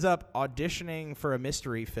basically ends up auditioning for a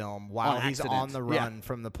mystery film while On he's accident. on the run Yeah.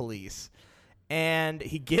 from the police. And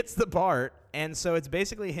he gets the part, and so it's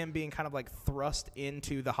basically him being kind of like thrust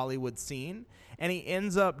into the Hollywood scene, and he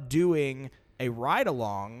ends up doing a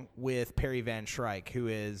ride-along with Perry Van Shrike, who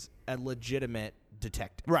is a legitimate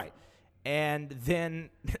detective. Right. And then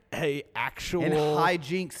a actual... And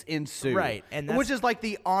hijinks ensue. Right, and that's- which is like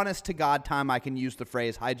the honest to God time I can use the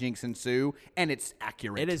phrase hijinks ensue, and it's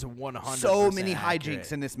accurate. It is 100% so many accurate.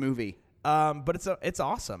 hijinks in this movie. But it's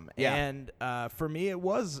awesome. Yeah. And for me, it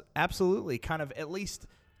was absolutely kind of at least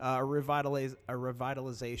a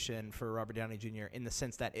revitalization for Robert Downey Jr. in the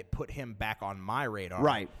sense that it put him back on my radar.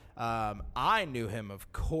 Right. I knew him,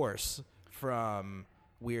 of course, from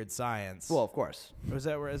Weird Science. Well, of course. Is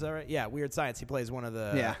that right? Yeah, Weird Science. He plays one of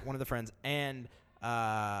the friends. And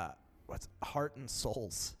what's Heart and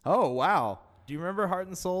Souls. Oh, wow. Do you remember Heart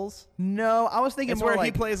and Souls? No, I was thinking It's more where like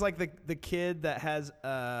he plays like the kid that has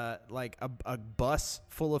like a bus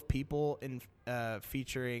full of people in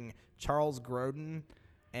featuring Charles Grodin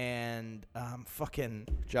and fucking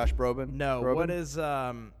Josh Brolin. no. Brolin? What is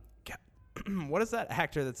what is that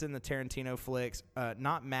actor that's in the Tarantino flicks?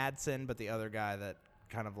 Not Madsen, but the other guy that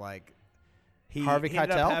kind of like Harvey he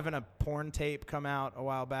ended Keitel? up having a porn tape come out a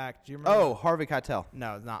while back. Do you remember? Oh, Harvey Keitel.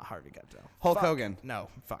 No, it's not Harvey Keitel. Hulk Fuck. Hogan. No,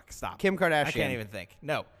 fuck, stop. Kim Kardashian. I can't even think.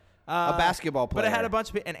 No. A basketball But it had player. a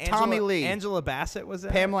bunch of and Tommy Lee. Angela Bassett was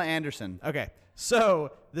in it. Pamela Anderson. Okay,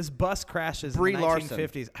 so this bus crashes Brie in the Larson.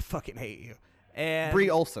 1950s. I fucking hate you. And Brie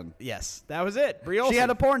Olson. Yes, that was it. Brie Olson. She had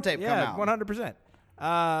a porn tape yeah, come out.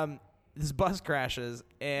 100%. This bus crashes,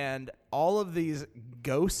 and all of these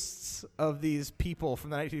ghosts of these people from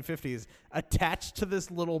the 1950s attach to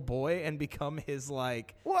this little boy and become his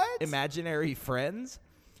like What? imaginary friends,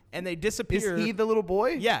 and they Is disappear. he the little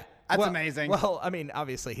boy? Yeah. That's Well- amazing. Well, I mean,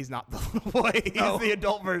 obviously he's not the little boy. He's the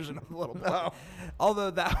adult version of the little boy.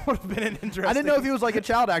 Although that would have been an interesting. I didn't know if he was like a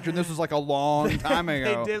child actor and this was like a long time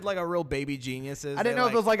ago. They did like a real Baby Geniuses. I didn't They, know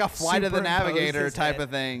if it was like a Flight of the superimposed Navigator his type head. of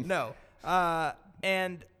thing. No.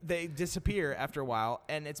 And they disappear after a while,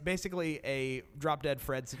 and it's basically a Drop Dead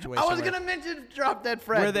Fred situation. I was where- going to mention Drop Dead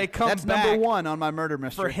Fred. Where they come That's back number one on my murder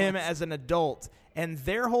mystery. for him as an adult. And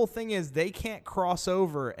their whole thing is they can't cross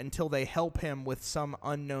over until they help him with some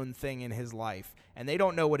unknown thing in his life, and they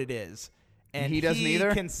don't know what it is. And He doesn't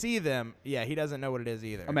either? Can see them. Yeah, he doesn't know what it is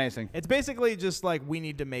either. Amazing. It's basically just like we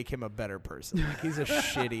need to make him a better person. Like he's a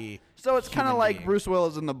shitty. So it's kind of human like being. Bruce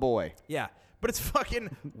Willis and The Boy. Yeah, but it's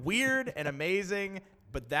fucking weird and amazing.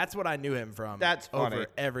 But that's what I knew him from. That's funny. Over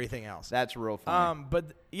everything else. That's real funny. But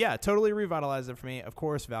yeah, totally revitalized it for me. Of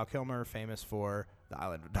course, Val Kilmer, famous for The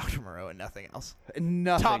Island of Dr. Moreau and nothing else.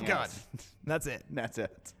 Nothing Top Gun. else. That's it. That's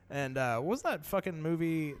it. And what was that fucking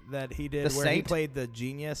movie that he did The where he Saint? played the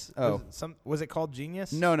genius? Oh. Was it called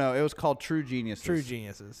Genius? No, it was called True Geniuses. True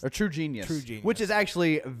Geniuses. Or True Genius. True Genius. Which is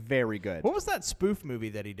actually very good. What was that spoof movie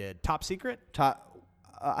that he did? Top Secret?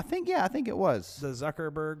 I think it was. The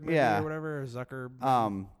Zuckerberg movie Yeah. or whatever? Zucker.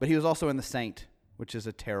 But he was also in The Saint, which is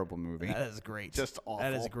a terrible movie. That is great. Just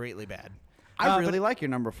That is awful. greatly bad. I really like your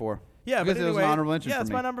number 4. Yeah, because but it was anyway, an honorable mention yeah, for it's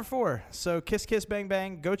me. my number 4. So Kiss Kiss Bang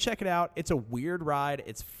Bang, go check it out. It's a weird ride.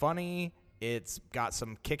 It's funny. It's got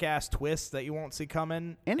some kick-ass twists that you won't see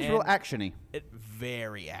coming, And it's real actiony. It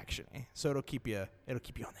very actiony. So it'll keep you on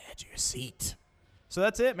the edge of your seat. So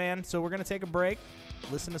that's it, man. So we're gonna take a break,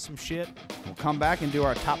 listen to some shit. We'll come back and do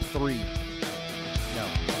our top 3. No.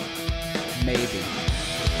 Maybe.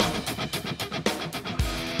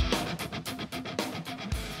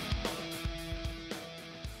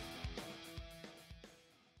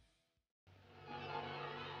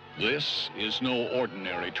 This is no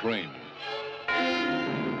ordinary train.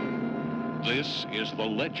 This is the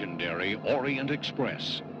legendary Orient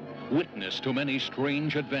Express, witness to many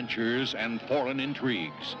strange adventures and foreign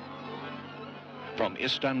intrigues. From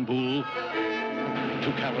Istanbul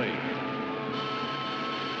to Calais.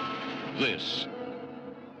 This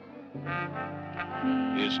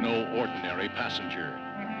is no ordinary passenger.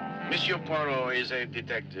 Monsieur Poirot is a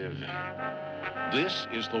detective. This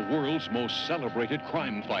is the world's most celebrated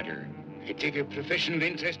crime fighter. I take a professional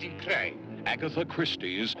interest in crime. Agatha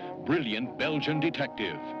Christie's brilliant Belgian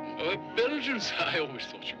detective. Belgians? I always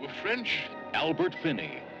thought you were French. Albert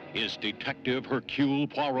Finney is Detective Hercule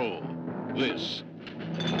Poirot. This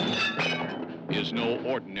is no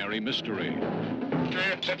ordinary mystery.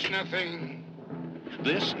 I touch nothing.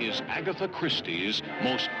 This is Agatha Christie's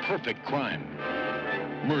most perfect crime.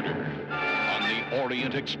 Murder on the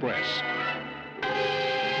Orient Express.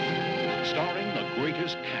 Starring the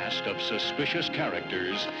greatest cast of suspicious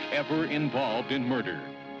characters ever involved in murder.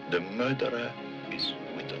 The murderer is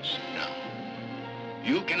with us now.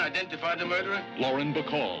 You can identify the murderer? Lauren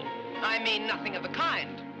Bacall, I mean nothing of the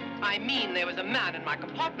kind. I mean there was a man in my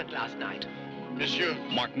compartment last night. Monsieur,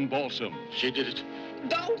 Martin Balsam, she did it.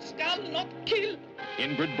 Thou shalt not kill.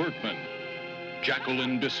 Ingrid Bergman,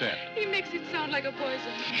 Jacqueline Bisset, He makes it sound like a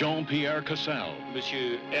poison. Jean-Pierre Cassel,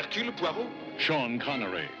 Monsieur Hercule Poirot? Sean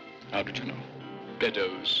Connery, How did you know?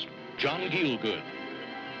 Beddoes. John Gielgud,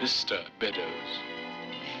 Mr. Beddoes.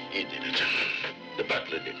 He did it. The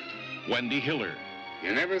butler did it. Wendy Hiller,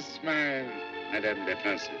 You never smile, Madame de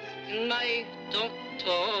Francis. My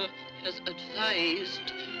doctor has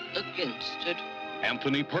advised against it.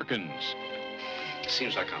 Anthony Perkins,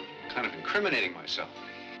 Seems like I'm kind of incriminating myself.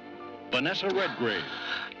 Vanessa Redgrave,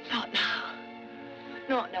 Not now.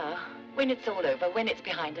 Not now. When it's all over, when it's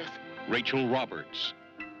behind us. Rachel Roberts,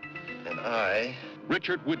 And I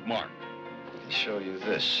Richard Widmark, show you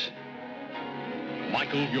this.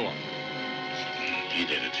 Michael York. He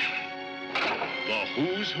did it. The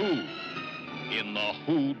Who's Who in the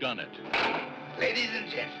Who Done It. Ladies and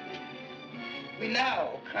gentlemen, we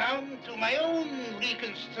now come to my own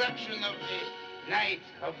reconstruction of the night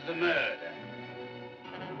of the murder.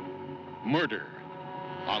 Murder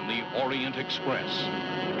on the Orient Express.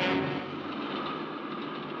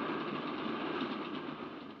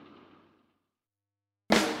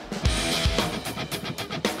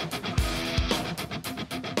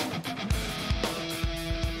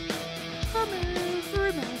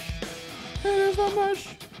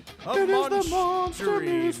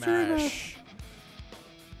 Monstery Mash.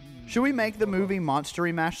 Should we make the movie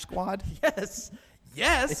Monstery Mash Squad? Yes.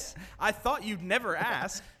 Yes. I thought you'd never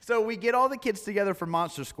ask. So we get all the kids together for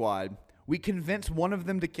Monster Squad. We convince one of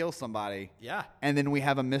them to kill somebody. Yeah. And then we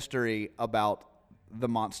have a mystery about the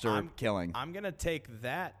monster killing. I'm going to take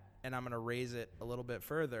that and I'm going to raise it a little bit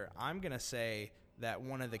further. I'm going to say that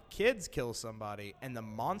one of the kids kills somebody and the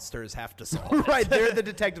monsters have to solve it. Right, they're the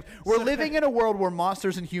detectives. We're living in a world where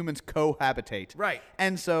monsters and humans cohabitate. Right.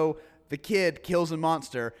 And so the kid kills a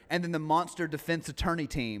monster, and then the monster defense attorney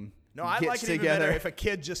team No, I gets like it even together. better if a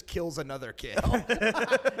kid just kills another kid.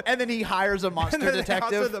 And then he hires a monster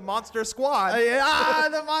detective. Also the Monster Squad.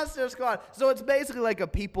 The Monster Squad. So it's basically like a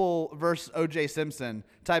People versus O.J. Simpson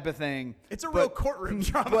type of thing. It's a real courtroom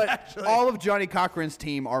drama, But actually. all of Johnny Cochran's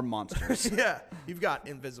team are monsters. Yeah. You've got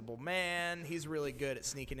Invisible Man. He's really good at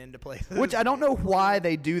sneaking into places. Which I don't know why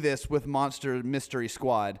they do this with Monster Mystery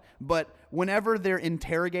Squad, but whenever they're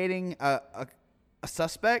interrogating a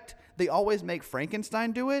suspect, they always make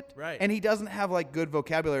Frankenstein do it. Right. And he doesn't have like good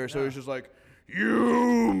vocabulary, so he's just like,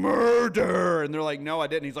 "You murder," and they're like, "No, I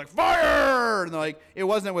didn't." He's like, "Fire!" And they're like, "It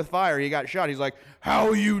wasn't with fire. He got shot." He's like,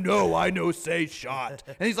 "How you know? I know say shot."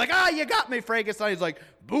 And he's like, "Ah, you got me, Frankenstein." He's like,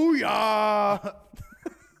 "Booyah!"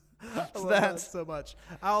 I love that so much.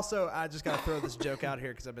 I just got to throw this joke out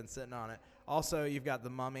here because I've been sitting on it. Also, you've got the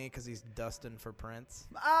Mummy because he's dusting for Prince.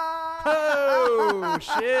 Oh,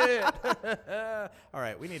 shit. All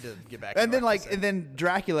right, we need to get back to And then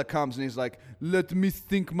Dracula comes and he's like, "Let me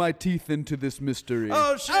sink my teeth into this mystery."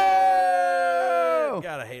 Oh, shit. Oh!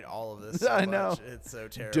 God, I hate all of this so I know. much. It's so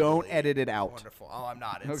terrible. Don't edit it out. Wonderful. Oh, I'm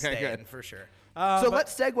not. It's Okay, staying good. for sure. So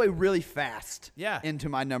let's segue really fast into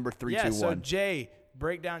my number 3, 2, 1. So, Jay,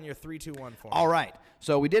 break down your 3, 2, 1 for me. All right.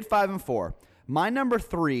 So we did 5 and 4. My number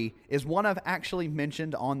 3 is one I've actually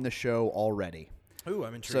mentioned on the show already. Ooh,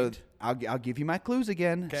 I'm intrigued. So I'll give you my clues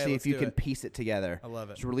again. Okay, see let's if you do can it. piece it together. I love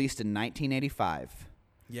it. It's released in 1985.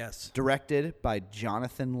 Yes. Directed by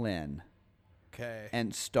Jonathan Lynn. Okay.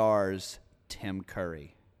 And stars Tim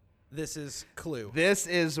Curry. This is Clue. This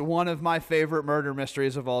is one of my favorite murder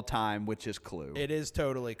mysteries of all time, which is Clue. It is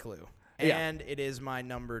totally Clue. Yeah. And it is my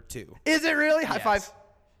number 2. Is it really? High Yes. five.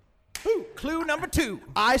 Ooh, Clue number 2.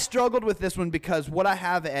 I struggled with this one because what I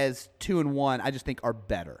have as 2 and 1, I just think are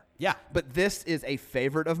better. Yeah. But this is a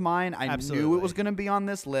favorite of mine. I knew Absolutely. it was going to be on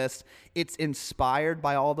this list. It's inspired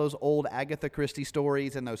by all those old Agatha Christie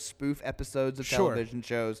stories and those spoof episodes of Sure. television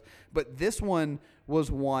shows. But this one was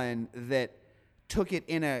one that took it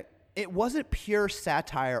it wasn't pure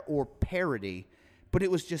satire or parody, but it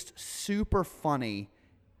was just super funny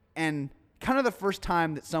and kind of the first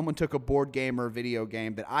time that someone took a board game or a video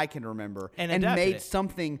game that I can remember and adapted made it.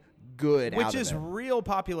 something good out Which of is it. real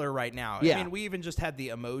popular right now. Yeah. I mean, we even just had the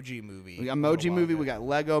Emoji movie. We got a little Emoji while Movie, ago. we got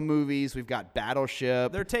Lego movies, we've got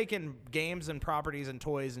Battleship. They're taking games and properties and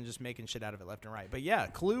toys and just making shit out of it left and right. But yeah,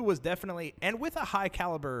 Clue was definitely, and with a high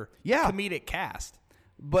caliber comedic cast.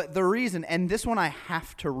 But the reason, and this one I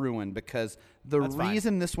have to ruin because the That's fine.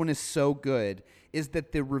 reason this one is so good is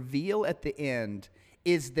that the reveal at the end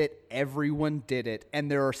is that everyone did it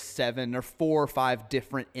and there are 4 or 5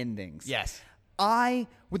 different endings. Yes.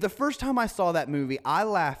 With the first time I saw that movie, I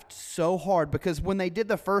laughed so hard because when they did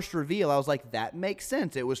the first reveal, I was like, that makes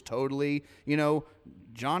sense. It was totally,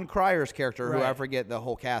 John Cryer's character, who I Right. forget the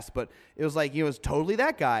whole cast, but it was like, it was totally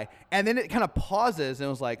that guy. And then it kind of pauses and it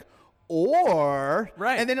was like,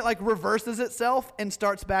 Right. And then it like reverses itself and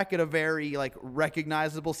starts back at a very like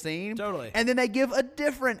recognizable scene. Totally. And then they give a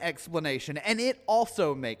different explanation and it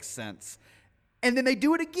also makes sense. And then they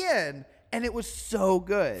do it again and it was so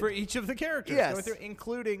good. For each of the characters. Yes. Going through,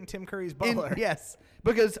 including Tim Curry's butler. Yes.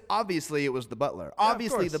 Because obviously it was the butler.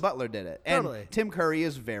 Obviously course. the butler did it. Totally. And Tim Curry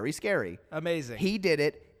is very scary. Amazing. He did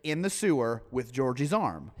it in the sewer with Georgie's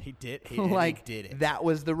arm. He did. Like, he did it. that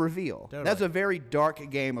was the reveal. Totally. That's a very dark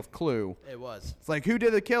game of Clue. It was. It's like, who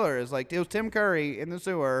did the killer? It's like, it was Tim Curry in the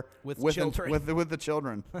sewer With the children. with the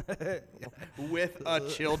children. With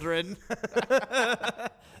children.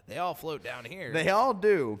 They all float down here. They all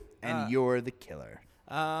do. And you're the killer.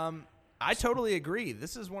 I totally agree.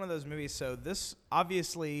 This is one of those movies. So this,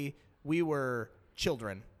 obviously, we were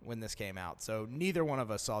children when this came out. So neither one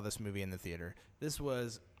of us saw this movie in the theater. This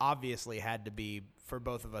was obviously had to be, for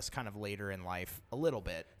both of us, kind of later in life a little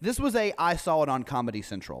bit. This was I saw it on Comedy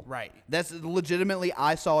Central. Right. That's legitimately,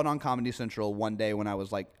 I saw it on Comedy Central one day when I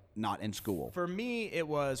was like not in school. For me, it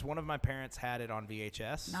was one of my parents had it on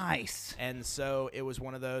VHS. Nice. And so it was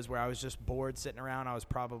one of those where I was just bored sitting around. I was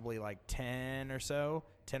probably like 10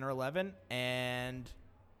 or 11, and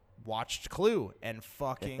watched Clue and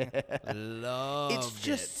fucking loved it. It's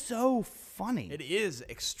just so funny. It is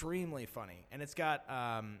extremely funny. And it's got,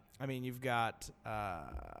 you've got,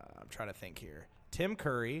 I'm trying to think here, Tim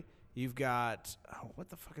Curry. You've got, what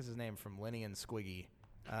the fuck is his name from Lenny and Squiggy?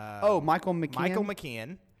 Michael McKean. Michael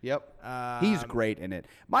McKean. Yep. He's great in it.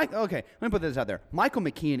 Okay, let me put this out there. Michael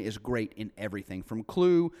McKean is great in everything, from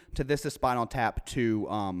Clue to This Is Spinal Tap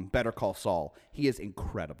to Better Call Saul. He is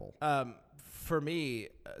incredible. For me,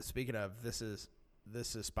 speaking of, This Is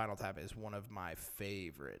Spinal Tap is one of my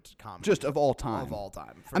favorite comedies. Just of all time. Of all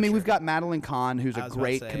time. I mean, we've got Madeline Kahn, who's a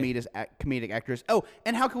great comedic actress. Oh,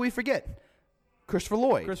 and how can we forget Christopher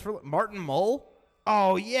Lloyd? Martin Mull.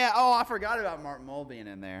 Oh, yeah. Oh, I forgot about Martin Mull being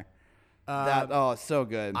in there. It's so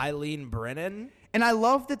good. Eileen Brennan. And I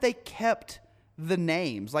love that they kept the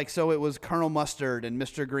names. Like, so it was Colonel Mustard and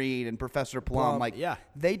Mr. Green and Professor Plum.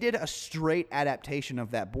 They did a straight adaptation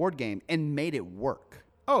of that board game and made it work.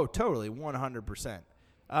 Oh, totally. 100%.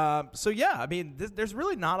 There's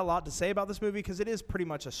really not a lot to say about this movie because it is pretty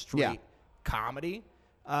much a straight comedy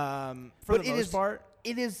for the most part.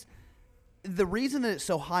 It is. The reason that it's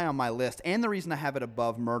so high on my list, and the reason I have it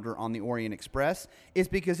above Murder on the Orient Express, is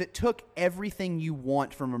because it took everything you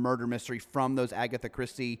want from a murder mystery from those Agatha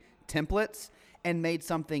Christie templates and made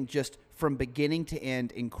something just from beginning to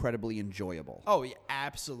end incredibly enjoyable. Oh, yeah,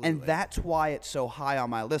 absolutely. And that's why it's so high on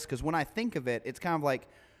my list, because when I think of it, it's kind of like,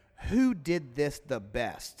 who did this the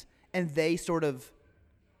best? And they sort of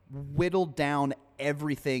whittled down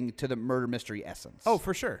everything to the murder mystery essence. Oh,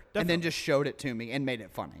 for sure. Definitely. And then just showed it to me and made it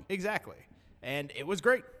funny. Exactly. And it was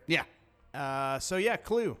great. Yeah.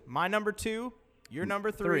 Clue. My number 2, your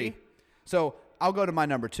number 3. So I'll go to my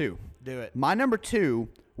number 2. Do it. My number 2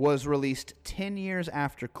 was released 10 years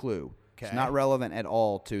after Clue. Okay. It's not relevant at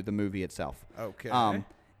all to the movie itself. Okay.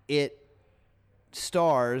 It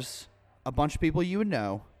stars a bunch of people you would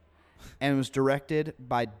know, and it was directed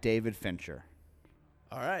by David Fincher.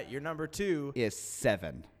 All right, your number 2 is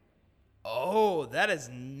Seven. Oh, that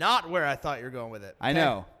is not where I thought you were going with it.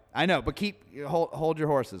 I know, but hold your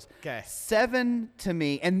horses. Okay. Seven to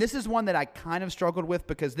me, and this is one that I kind of struggled with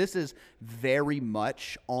because this is very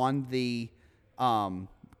much on the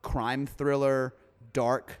crime thriller,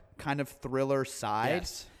 dark kind of thriller side.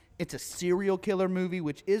 Yes. It's a serial killer movie,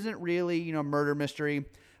 which isn't really, murder mystery,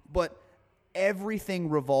 but everything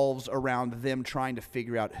revolves around them trying to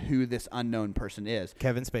figure out who this unknown person is.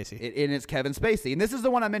 Kevin Spacey. And it's Kevin Spacey. And this is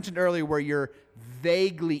the one I mentioned earlier where you're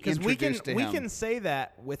vaguely introduced to him. We can say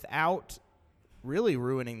that without really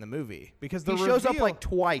ruining the movie. Because he shows up like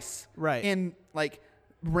twice right. in like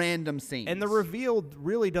random scenes. And the reveal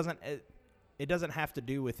really doesn't have to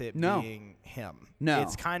do with it being him. No.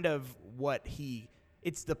 It's kind of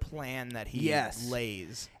it's the plan that he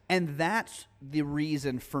lays. And that's the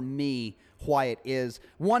reason for me why it is.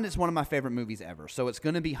 One, it's one of my favorite movies ever, so it's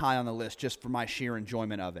going to be high on the list just for my sheer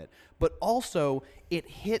enjoyment of it. But also, it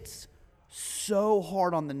hits so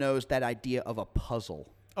hard on the nose that idea of a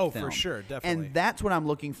puzzle. Oh, film. for sure, definitely. And that's what I'm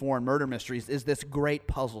looking for in murder mysteries is this great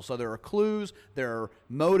puzzle. So there are clues, there are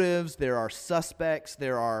motives, there are suspects,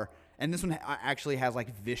 and this one actually has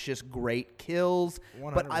like vicious, great kills.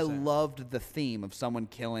 100%. But I loved the theme of someone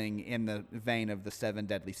killing in the vein of the 7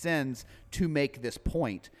 deadly sins to make this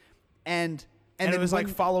point. And it was like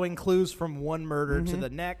following clues from one murder to the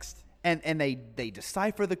next. And they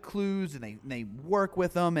decipher the clues and they work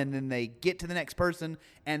with them and then they get to the next person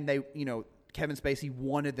and Kevin Spacey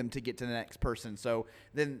wanted them to get to the next person. So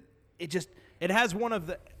then it has one of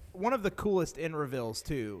the coolest end reveals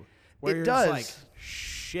too. Where it you're does. Just like,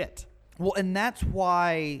 shit. Well, and that's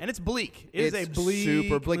why... And it's bleak. It's a bleak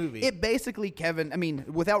super bleak movie. It basically,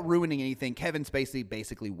 without ruining anything, Kevin Spacey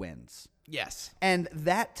basically wins. Yes. And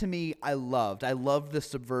that, to me, I loved. I loved the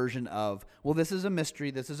subversion of, well, this is a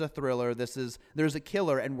mystery, this is a thriller, there's a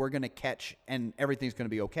killer, and we're going to catch, and everything's going to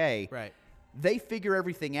be okay. Right. They figure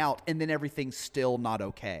everything out, and then everything's still not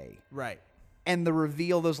okay. Right. And the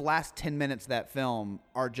reveal, those last 10 minutes of that film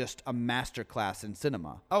are just a masterclass in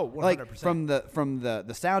cinema. Oh, 100%. Like from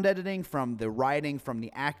the sound editing, from the writing, from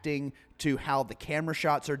the acting, to how the camera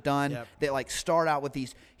shots are done. Yep. They like start out with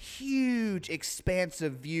these huge,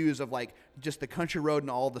 expansive views of like just the country road and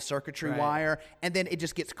all the circuitry Right. wire, and then it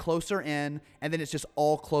just gets closer in, and then it's just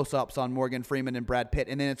all close-ups on Morgan Freeman and Brad Pitt,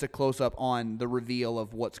 and then it's a close-up on the reveal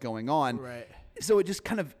of what's going on. Right. So it just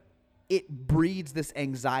kind of it breeds this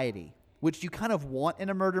anxiety, which you kind of want in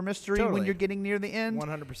a murder mystery when Totally. you're getting near the end.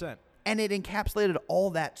 100%. And it encapsulated all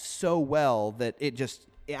that so well that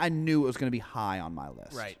I knew it was going to be high on my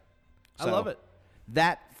list. Right. I So love it.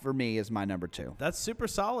 That, for me, is my number 2. That's super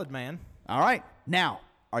solid, man. All right. Now,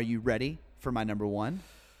 are you ready for my number 1?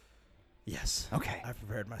 Yes. Okay. I've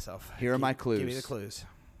prepared myself. Here are my Give me clues. the clues.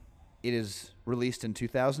 It is released in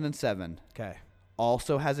 2007. Okay.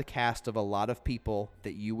 Also has a cast of a lot of people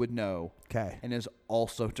that you would know. Okay. And is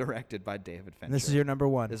also directed by David Fincher. This is your number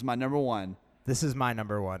 1. This is my number 1. This is my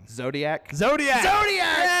number 1. Zodiac. Zodiac!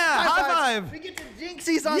 Yeah! High five! We get to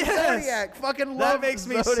Jinxies on Yes! Zodiac. Fucking love That makes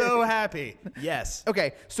me Zodiac. so happy. Yes.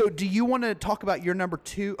 Okay, so do you want to talk about your number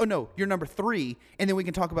 2? Oh, no, your number 3, and then we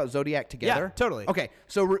can talk about Zodiac together? Yeah, totally. Okay,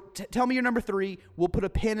 so tell me your number 3. We'll put a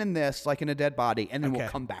pin in this, like in a dead body, and then we'll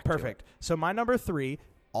come back Perfect. to it. So my number 3,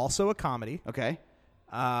 also a comedy. Okay.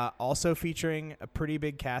 Also featuring a pretty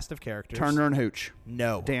big cast of characters. Turner and Hooch.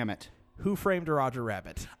 No. Damn it. Who Framed Roger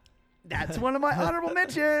Rabbit? That's one of my honorable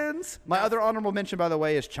mentions. My other honorable mention, by the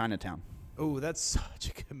way, is Chinatown. Oh, that's such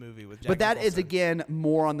a good movie with Jack But that is, Nicholson. again,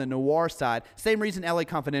 more on the noir side. Same reason L.A.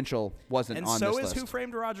 Confidential wasn't And on so this is list. Who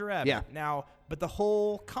Framed Roger Rabbit. Yeah. Now, but the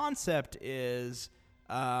whole concept is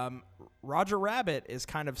Roger Rabbit is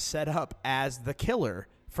kind of set up as the killer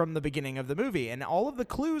from the beginning of the movie, and all of the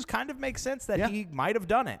clues kind of make sense that he might have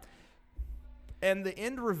done it. And the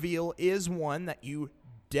end reveal is one that you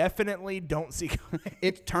definitely don't see coming.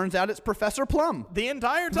 It turns out it's Professor Plum. The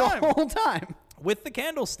entire time. The whole time. With the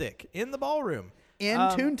candlestick in the ballroom. In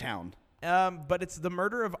Toontown. But it's the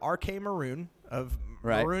murder of R.K. Maroon of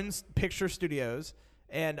Right. Maroon's Picture Studios.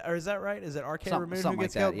 Or is that right? Is it R.K. Maroon who something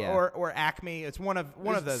gets like that, killed? yeah. Or Acme? It's one of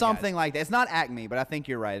those Something guys. like that. It's not Acme, but I think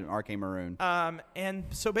you're right, R.K. Maroon. And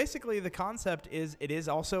so basically the concept is it is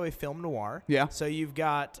also a film noir. Yeah. So you've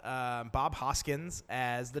got Bob Hoskins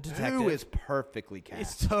as the detective. Who is perfectly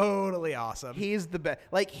cast. He's totally awesome. He's the best.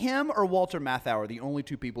 Like him or Walter Matthau are the only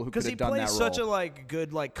two people who could Because have he done that plays role. such a good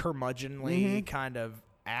curmudgeonly kind of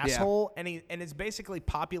asshole, and it's basically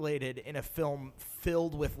populated in a film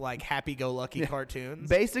filled with happy-go-lucky cartoons.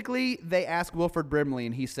 Basically, they asked Wilford Brimley,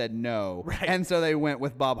 and he said no. Right. And so they went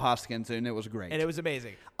with Bob Hoskins, and it was great. And it was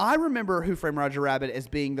amazing. I remember Who Framed Roger Rabbit as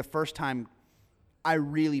being the first time I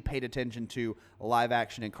really paid attention to live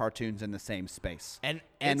action and cartoons in the same space.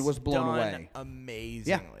 And was blown done away.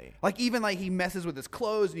 Amazingly. Yeah. Even he messes with his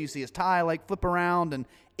clothes and you see his tie flip around and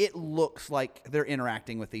it looks like they're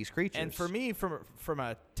interacting with these creatures. And for me, from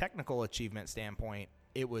a technical achievement standpoint,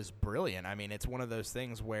 it was brilliant. I mean, it's one of those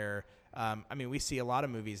things where we see a lot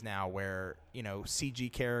of movies now where,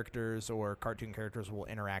 CG characters or cartoon characters will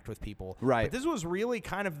interact with people. Right. But this was really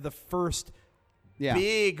kind of the first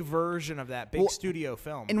big version of that big studio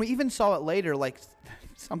film. And we even saw it later,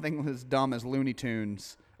 something as dumb as Looney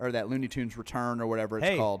Tunes, or that Looney Tunes Return, or whatever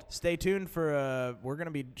it's called. Stay tuned for we're going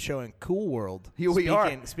to be showing Cool World. We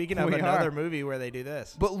are. Speaking of We another are. movie where they do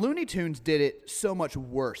this. But Looney Tunes did it so much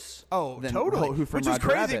worse. Oh, than totally. Who Framed Which is Roger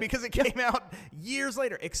crazy Rabbit. because it came out years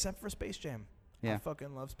later, except for Space Jam. Yeah. I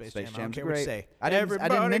fucking love Space Space Jam. I don't Jam's care what you great. say. I didn't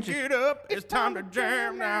Everybody mention- get up. It's time to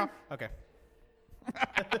jam now. Okay.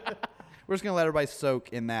 We're just going to let everybody soak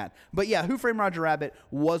in that. But yeah, Who Framed Roger Rabbit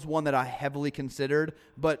was one that I heavily considered,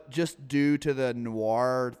 but just due to the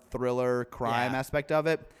noir, thriller, crime aspect of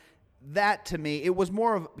it, that to me, it was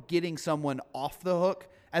more of getting someone off the hook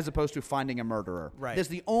as opposed to finding a murderer. Right. That's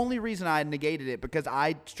the only reason I negated it, because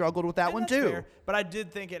I struggled with that one That's too. fair, but I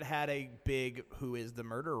did think it had a big who is the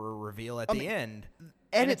murderer reveal at the end.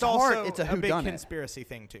 And it's also hard. It's a big whodunit. conspiracy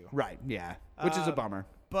thing too. Right, yeah, which is a bummer.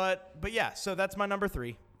 But yeah, so that's my number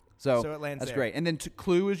 3. So, it lands that's there. great. And then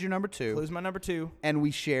Clue is your number 2. Clue's my number 2. And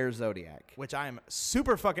we share Zodiac. Which I am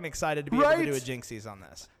super fucking excited to be able to do a Jinxies on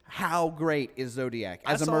this. How great is Zodiac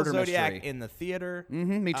as I a saw murder Zodiac mystery? in the theater.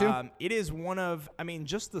 Mm-hmm, me too. It is one of,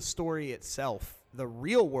 just the story itself, the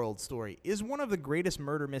real world story, is one of the greatest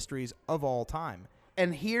murder mysteries of all time.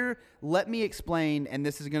 And here, let me explain, and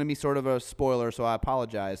this is going to be sort of a spoiler, so I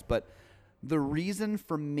apologize, but the reason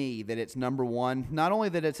for me that it's number 1, not only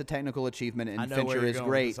that it's a technical achievement and I know where Fincher you're is going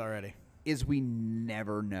with great, this already. is we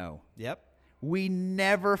never know. Yep. We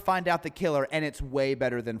never find out the killer, and it's way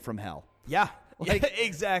better than From Hell. Yeah. Like,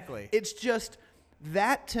 exactly. It's just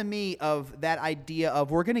that to me of that idea of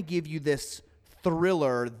we're going to give you this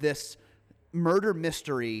thriller, this murder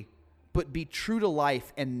mystery, but be true to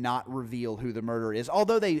life and not reveal who the murderer is.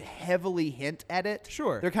 Although they heavily hint at it.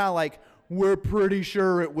 Sure. They're kind of like, we're pretty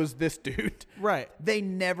sure it was this dude. Right. They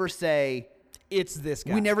never say, it's this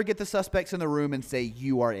guy. We never get the suspects in the room and say,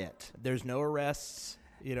 you are it. There's no arrests.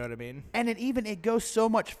 You know what I mean? And it goes so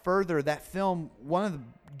much further. That film, one of the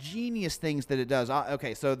genius things that it does.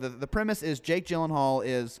 Okay, so the premise is Jake Gyllenhaal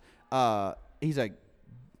is he's a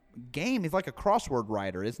he's like a crossword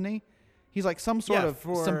writer, isn't he? He's like some sort of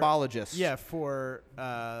symbologist. Yeah, for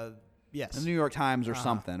yes, the New York Times or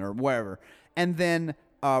something or wherever. And then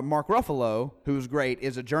Mark Ruffalo, who's great,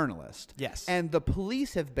 is a journalist. Yes. And the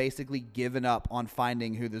police have basically given up on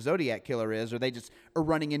finding who the Zodiac killer is, or they just are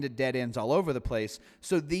running into dead ends all over the place.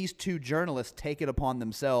 So these two journalists take it upon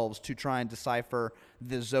themselves to try and decipher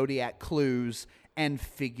the Zodiac clues and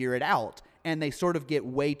figure it out. And they sort of get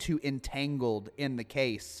way too entangled in the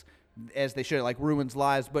case, as they should, like ruins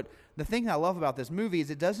lives. But the thing I love about this movie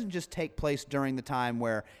is it doesn't just take place during the time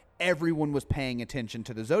where everyone was paying attention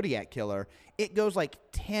to the Zodiac killer. It goes like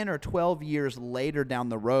 10 or 12 years later down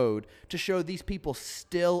the road to show these people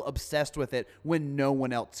still obsessed with it when no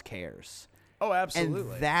one else cares. Oh,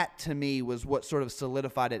 absolutely. And that, to me, was what sort of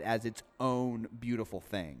solidified it as its own beautiful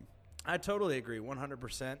thing. I totally agree,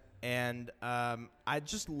 100%. And I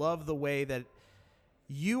just love the way that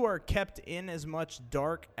you are kept in as much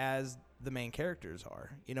dark as the main characters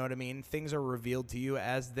are. You know what I mean? Things are revealed to you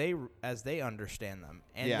as they understand them.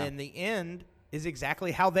 And then the end is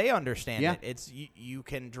exactly how they understand it. It's you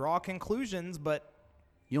can draw conclusions, but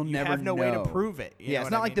you'll never have no know. way to prove it. You know it's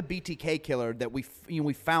what not I like mean? the BTK killer that we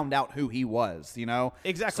found out who he was, you know?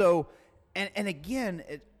 Exactly. So, and again,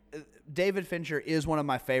 David Fincher is one of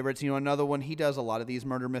my favorites. You know, another one, he does a lot of these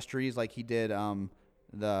murder mysteries, like he did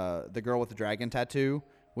the Girl with the Dragon Tattoo,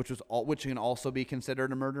 which can also be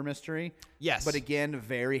considered a murder mystery. Yes. But again,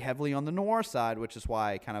 very heavily on the noir side, which is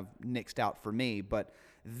why it kind of nixed out for me. But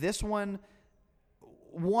this one,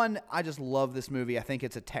 I just love this movie. I think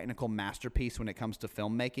it's a technical masterpiece when it comes to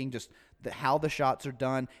filmmaking, just how the shots are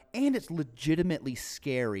done, and it's legitimately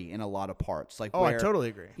scary in a lot of parts. Like, I totally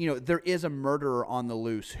agree. You know, there is a murderer on the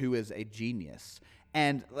loose who is a genius,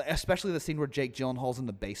 and especially the scene where Jake Gyllenhaal's in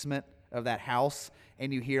the basement of that house,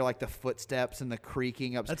 and you hear like the footsteps and the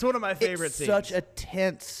creaking up. That's one of my favorite scenes. Such a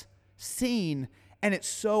tense scene, and it's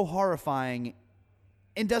so horrifying.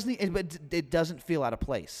 But it doesn't feel out of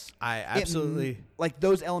place. I absolutely like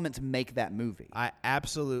those elements make that movie. I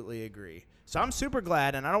absolutely agree. So I'm super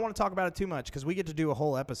glad, and I don't want to talk about it too much because we get to do a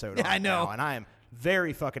whole episode on I it know. now, and I am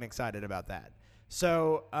very fucking excited about that.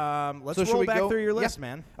 So let's roll back through your list,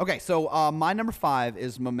 man. Okay, so my number 5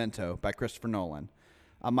 is Memento by Christopher Nolan.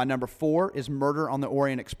 My number 4 is Murder on the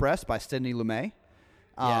Orient Express by Sidney Lumet.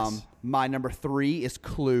 Yes. My number 3 is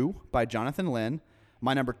Clue by Jonathan Lynn.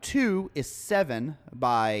 My number 2 is Seven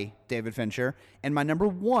by David Fincher. And my number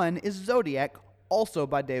 1 is Zodiac, also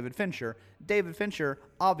by David Fincher. David Fincher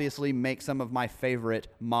obviously makes some of my favorite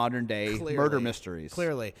modern-day murder mysteries.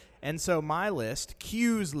 Clearly. And so my list,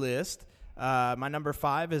 Q's list, my number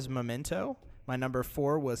 5 is Memento. My number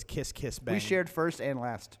 4 was Kiss Kiss Bang. We shared first and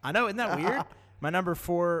last. I know, isn't that weird? My number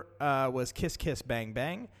 4 was Kiss Kiss Bang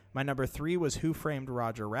Bang. My number 3 was Who Framed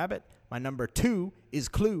Roger Rabbit. My number 2 is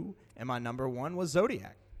Clue. And my number 1 was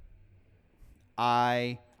Zodiac.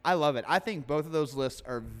 I love it. I think both of those lists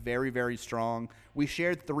are very, very strong. We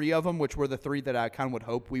shared 3 of them, which were the 3 that I kind of would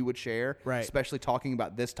hope we would share, right? Especially talking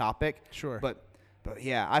about this topic. Sure. But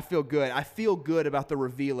yeah, I feel good. I feel good about the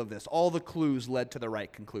reveal of this. All the clues led to the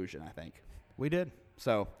right conclusion, I think. We did.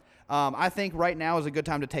 So I think right now is a good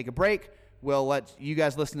time to take a break. We'll let you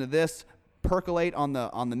guys listen to this, percolate on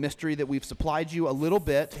the mystery that we've supplied you a little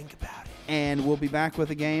bit. Think about it. And we'll be back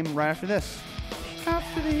with a game right after this.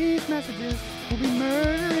 After these messages, we'll be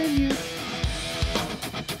murdering you.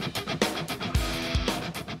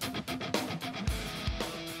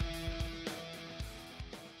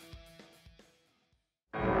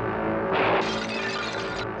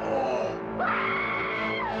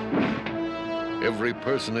 Every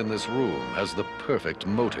person in this room has the perfect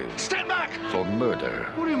motive. Stand back! For murder.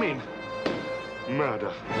 What do you mean?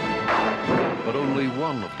 Murder. But only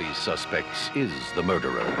one of these suspects is the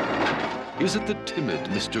murderer. Is it the timid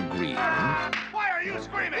Mr. Green? Why are you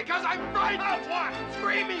screaming? Because I'm frightened of what?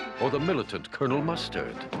 Screaming! Or the militant Colonel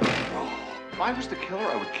Mustard? If I was the killer,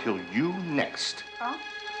 I would kill you next. Huh?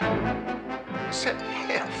 I said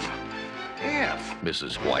F.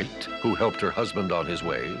 Mrs. White, who helped her husband on his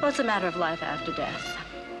way? Well, it's a matter of life after death.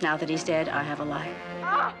 Now that he's dead, I have a life.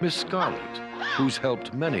 Miss Scarlet, who's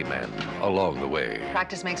helped many men along the way?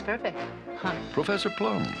 Practice makes perfect. Huh. Professor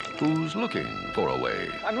Plum, who's looking for a way?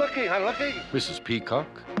 I'm looking. Mrs. Peacock?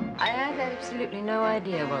 I have absolutely no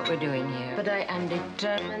idea what we're doing here, but I am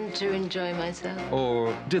determined to enjoy myself.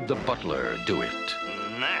 Or did the butler do it?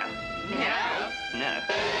 Nah. No.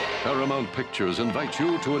 Paramount Pictures invites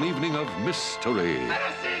you to an evening of mystery, Let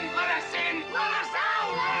us in! Let us in! Let us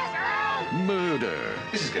out! Let us out! murder,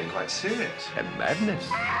 This is getting quite serious. and madness.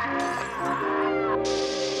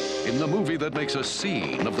 In the movie that makes a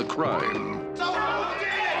scene of the crime, So hold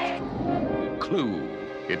it! Clue.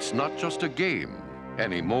 It's not just a game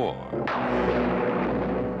anymore.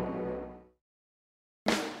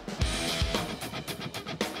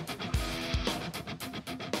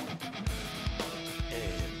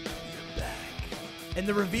 And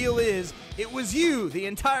the reveal is, it was you the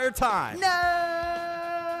entire time.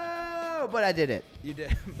 No, but I did it. You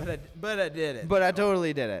did, but I did it. But I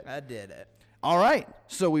totally did it. I did it. All right.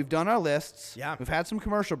 So we've done our lists. Yeah. We've had some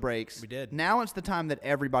commercial breaks. We did. Now it's the time that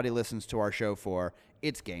everybody listens to our show for.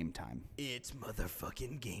 It's game time. It's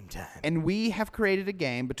motherfucking game time. And we have created a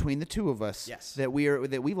game between the two of us Yes. that we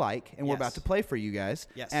like and we're Yes. about to play for you guys.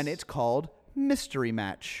 Yes. And it's called Mystery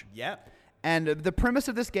Match. Yep. And the premise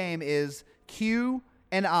of this game is Q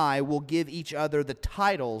and I will give each other the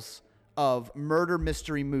titles of murder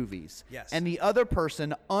mystery movies. Yes. And the other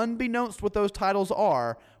person, unbeknownst what those titles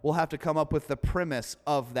are, will have to come up with the premise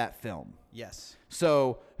of that film. Yes.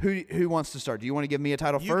 So who wants to start? Do you want to give me a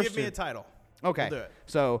title You first? give me a title. Okay. We'll do it.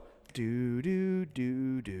 So do.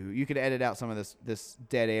 You could edit out some of this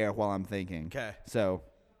dead air while I'm thinking. Okay. So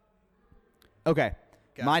okay.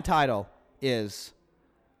 Got My it. title is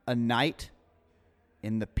A Night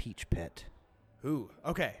in the Peach Pit. Ooh.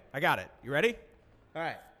 Okay. I got it. You ready? All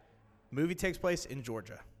right. Movie takes place in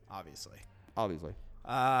Georgia, obviously. Obviously.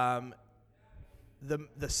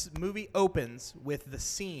 The movie opens with the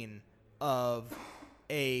scene of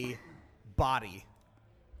a body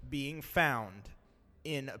being found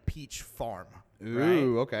in a peach farm. Ooh,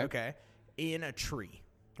 right? okay. Okay. In a tree.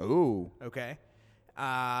 Ooh. Okay.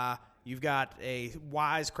 You've got a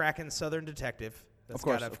wisecracking Southern detective that's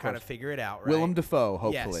got to kind of figure it out, right? Willem Dafoe,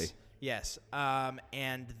 hopefully. Yes.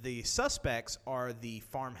 And the suspects are the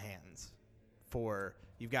farmhands.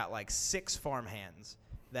 You've got like 6 farmhands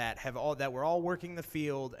that were all working the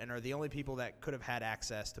field and are the only people that could have had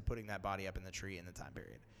access to putting that body up in the tree in the time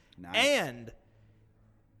period. Nice. And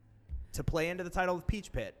to play into the title of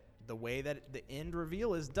Peach Pit, the way that the end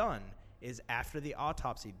reveal is done is after the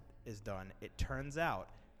autopsy is done, it turns out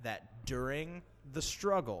that during the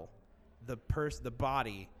struggle, the person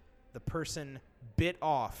bit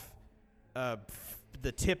off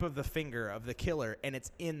the tip of the finger of the killer, and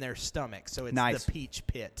it's in their stomach. So it's Nice. the Peach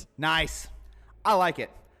Pit. Nice. I like it.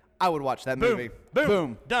 I would watch that Boom. movie.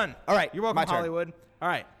 Boom. Done. All right. You're welcome, my turn. Hollywood. All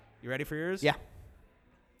right. You ready for yours? Yeah.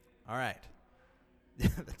 All right.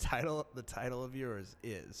 The title of yours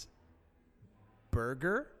is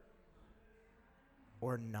Burger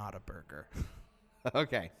or Not a Burger?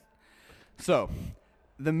 Okay. So,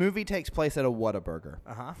 the movie takes place at a Whataburger.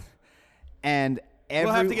 Uh-huh. And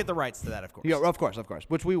We'll have to get the rights to that, of course. Yeah, of course,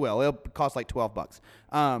 which we will. It'll cost like $12.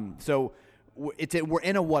 So we're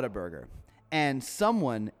in a Whataburger, and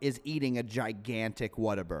someone is eating a gigantic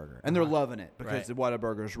Whataburger, and they're loving it because the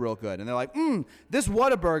Whataburger is real good, and they're like, this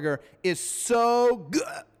Whataburger is so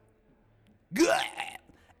good,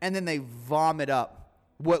 and then they vomit up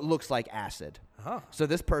what looks like acid. Uh-huh. So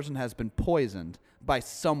this person has been poisoned by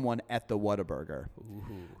someone at the Whataburger.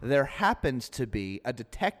 There happens to be a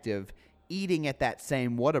detective eating at that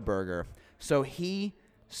same Whataburger, so he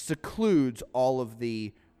secludes all of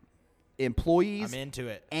the employees I'm into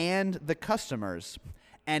it. and the customers,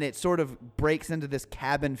 and it sort of breaks into this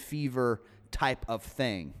cabin fever type of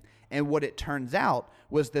thing. And what it turns out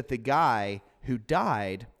was that the guy who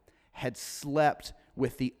died had slept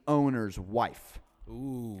with the owner's wife.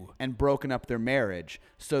 Ooh. And broken up their marriage.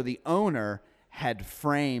 So the owner had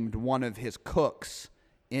framed one of his cooks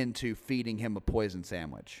into feeding him a poison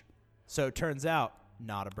sandwich. So it turns out,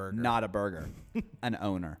 not a burger. Not a burger. An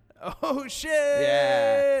owner. Oh, shit.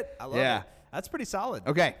 Yeah. I love it. That's pretty solid.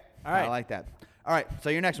 Okay. All right. I like that. All right. So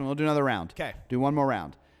your next one, we'll do another round. Okay. Do one more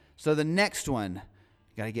round. So the next one,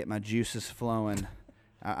 got to get my juices flowing.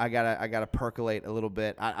 I gotta percolate a little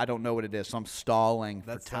bit. I don't know what it is, so I'm stalling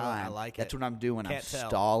for time. I like That's it. what I'm doing. Can't I'm tell.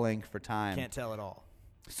 stalling for time. Can't tell at all.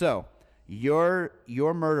 So your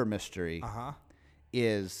murder mystery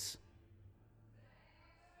is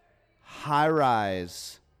high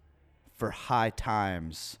rise for high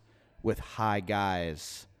times with high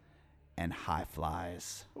guys and high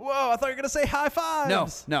flies. Whoa, I thought you were going to say high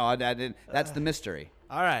fives. No, I didn't. That's the mystery.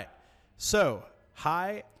 All right. So,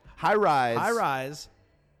 high rise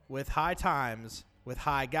with high times with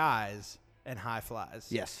high guys and high flies.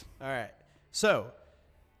 Yes. All right. So,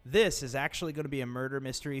 this is actually going to be a murder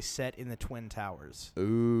mystery set in the Twin Towers.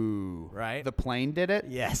 Ooh. Right? The plane did it?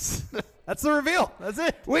 Yes. That's the reveal. That's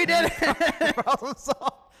it. We did it. Problem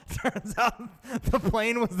solved. Turns out the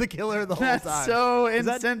plane was the killer the whole time. That's so Is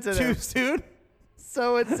that insensitive. too soon?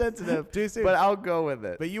 So insensitive. Too soon. But I'll go with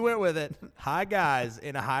it. But you went with it. High guys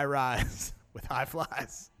in a high rise with high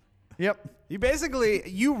flies. Yep.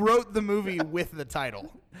 You wrote the movie with the title.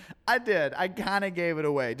 I did. I kind of gave it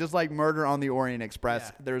away. Just like Murder on the Orient Express,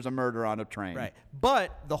 Yeah. there's a murder on a train. Right.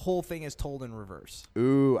 But the whole thing is told in reverse.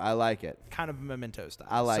 Ooh, I like it. Kind of Memento style.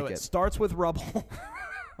 I like so it. It starts with rubble.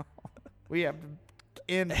 We have to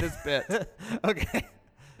end this bit. Okay.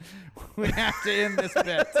 We have to end this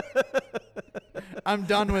bit. I'm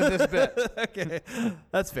done with this bit. Okay.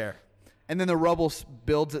 That's fair. And then the rubble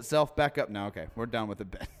builds itself back up. No, okay. We're done with the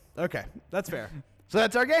bit. Okay. That's fair. So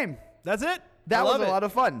that's our game. That's it. That I was love a it. lot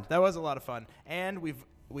of fun. That was a lot of fun. And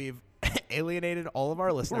we've alienated all of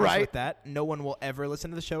our listeners Right. with that. No one will ever listen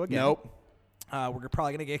to the show again. Nope. We're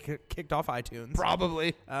probably going to get kicked off iTunes.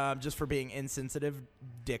 Probably. Just for being insensitive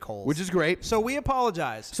dickholes. Which is great. So we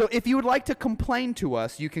apologize. So if you would like to complain to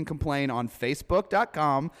us, you can complain on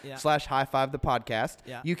Facebook.com/high5thepodcast.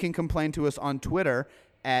 Yeah. You can complain to us on Twitter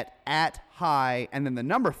at high and then the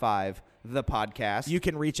number 5 the podcast. You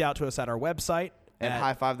can reach out to us at our website at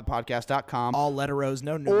high5thepodcast.com. all letter rows,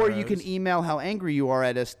 no numerals. Or you can email how angry you are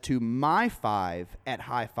at us to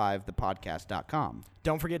my5@high5thepodcast.com.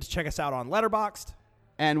 Don't forget to check us out on Letterboxd.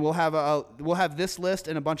 And we'll have this list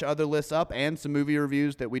and a bunch of other lists up and some movie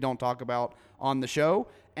reviews that we don't talk about on the show.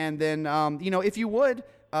 And then, if you would,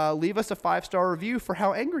 leave us a 5-star review for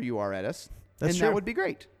how angry you are at us. That's and true. that would be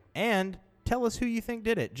great. And tell us who you think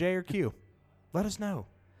did it, J or Q. Let us know.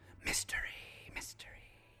 Mystery.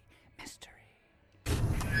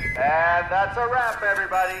 And that's a wrap,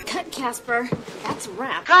 everybody. Cut, Casper. That's a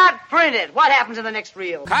wrap. Cut, print it. What happens in the next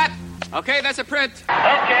reel? Cut. Okay, that's a print. Okay,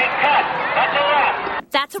 cut. That's a wrap.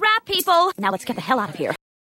 That's a wrap, people. Now let's get the hell out of here.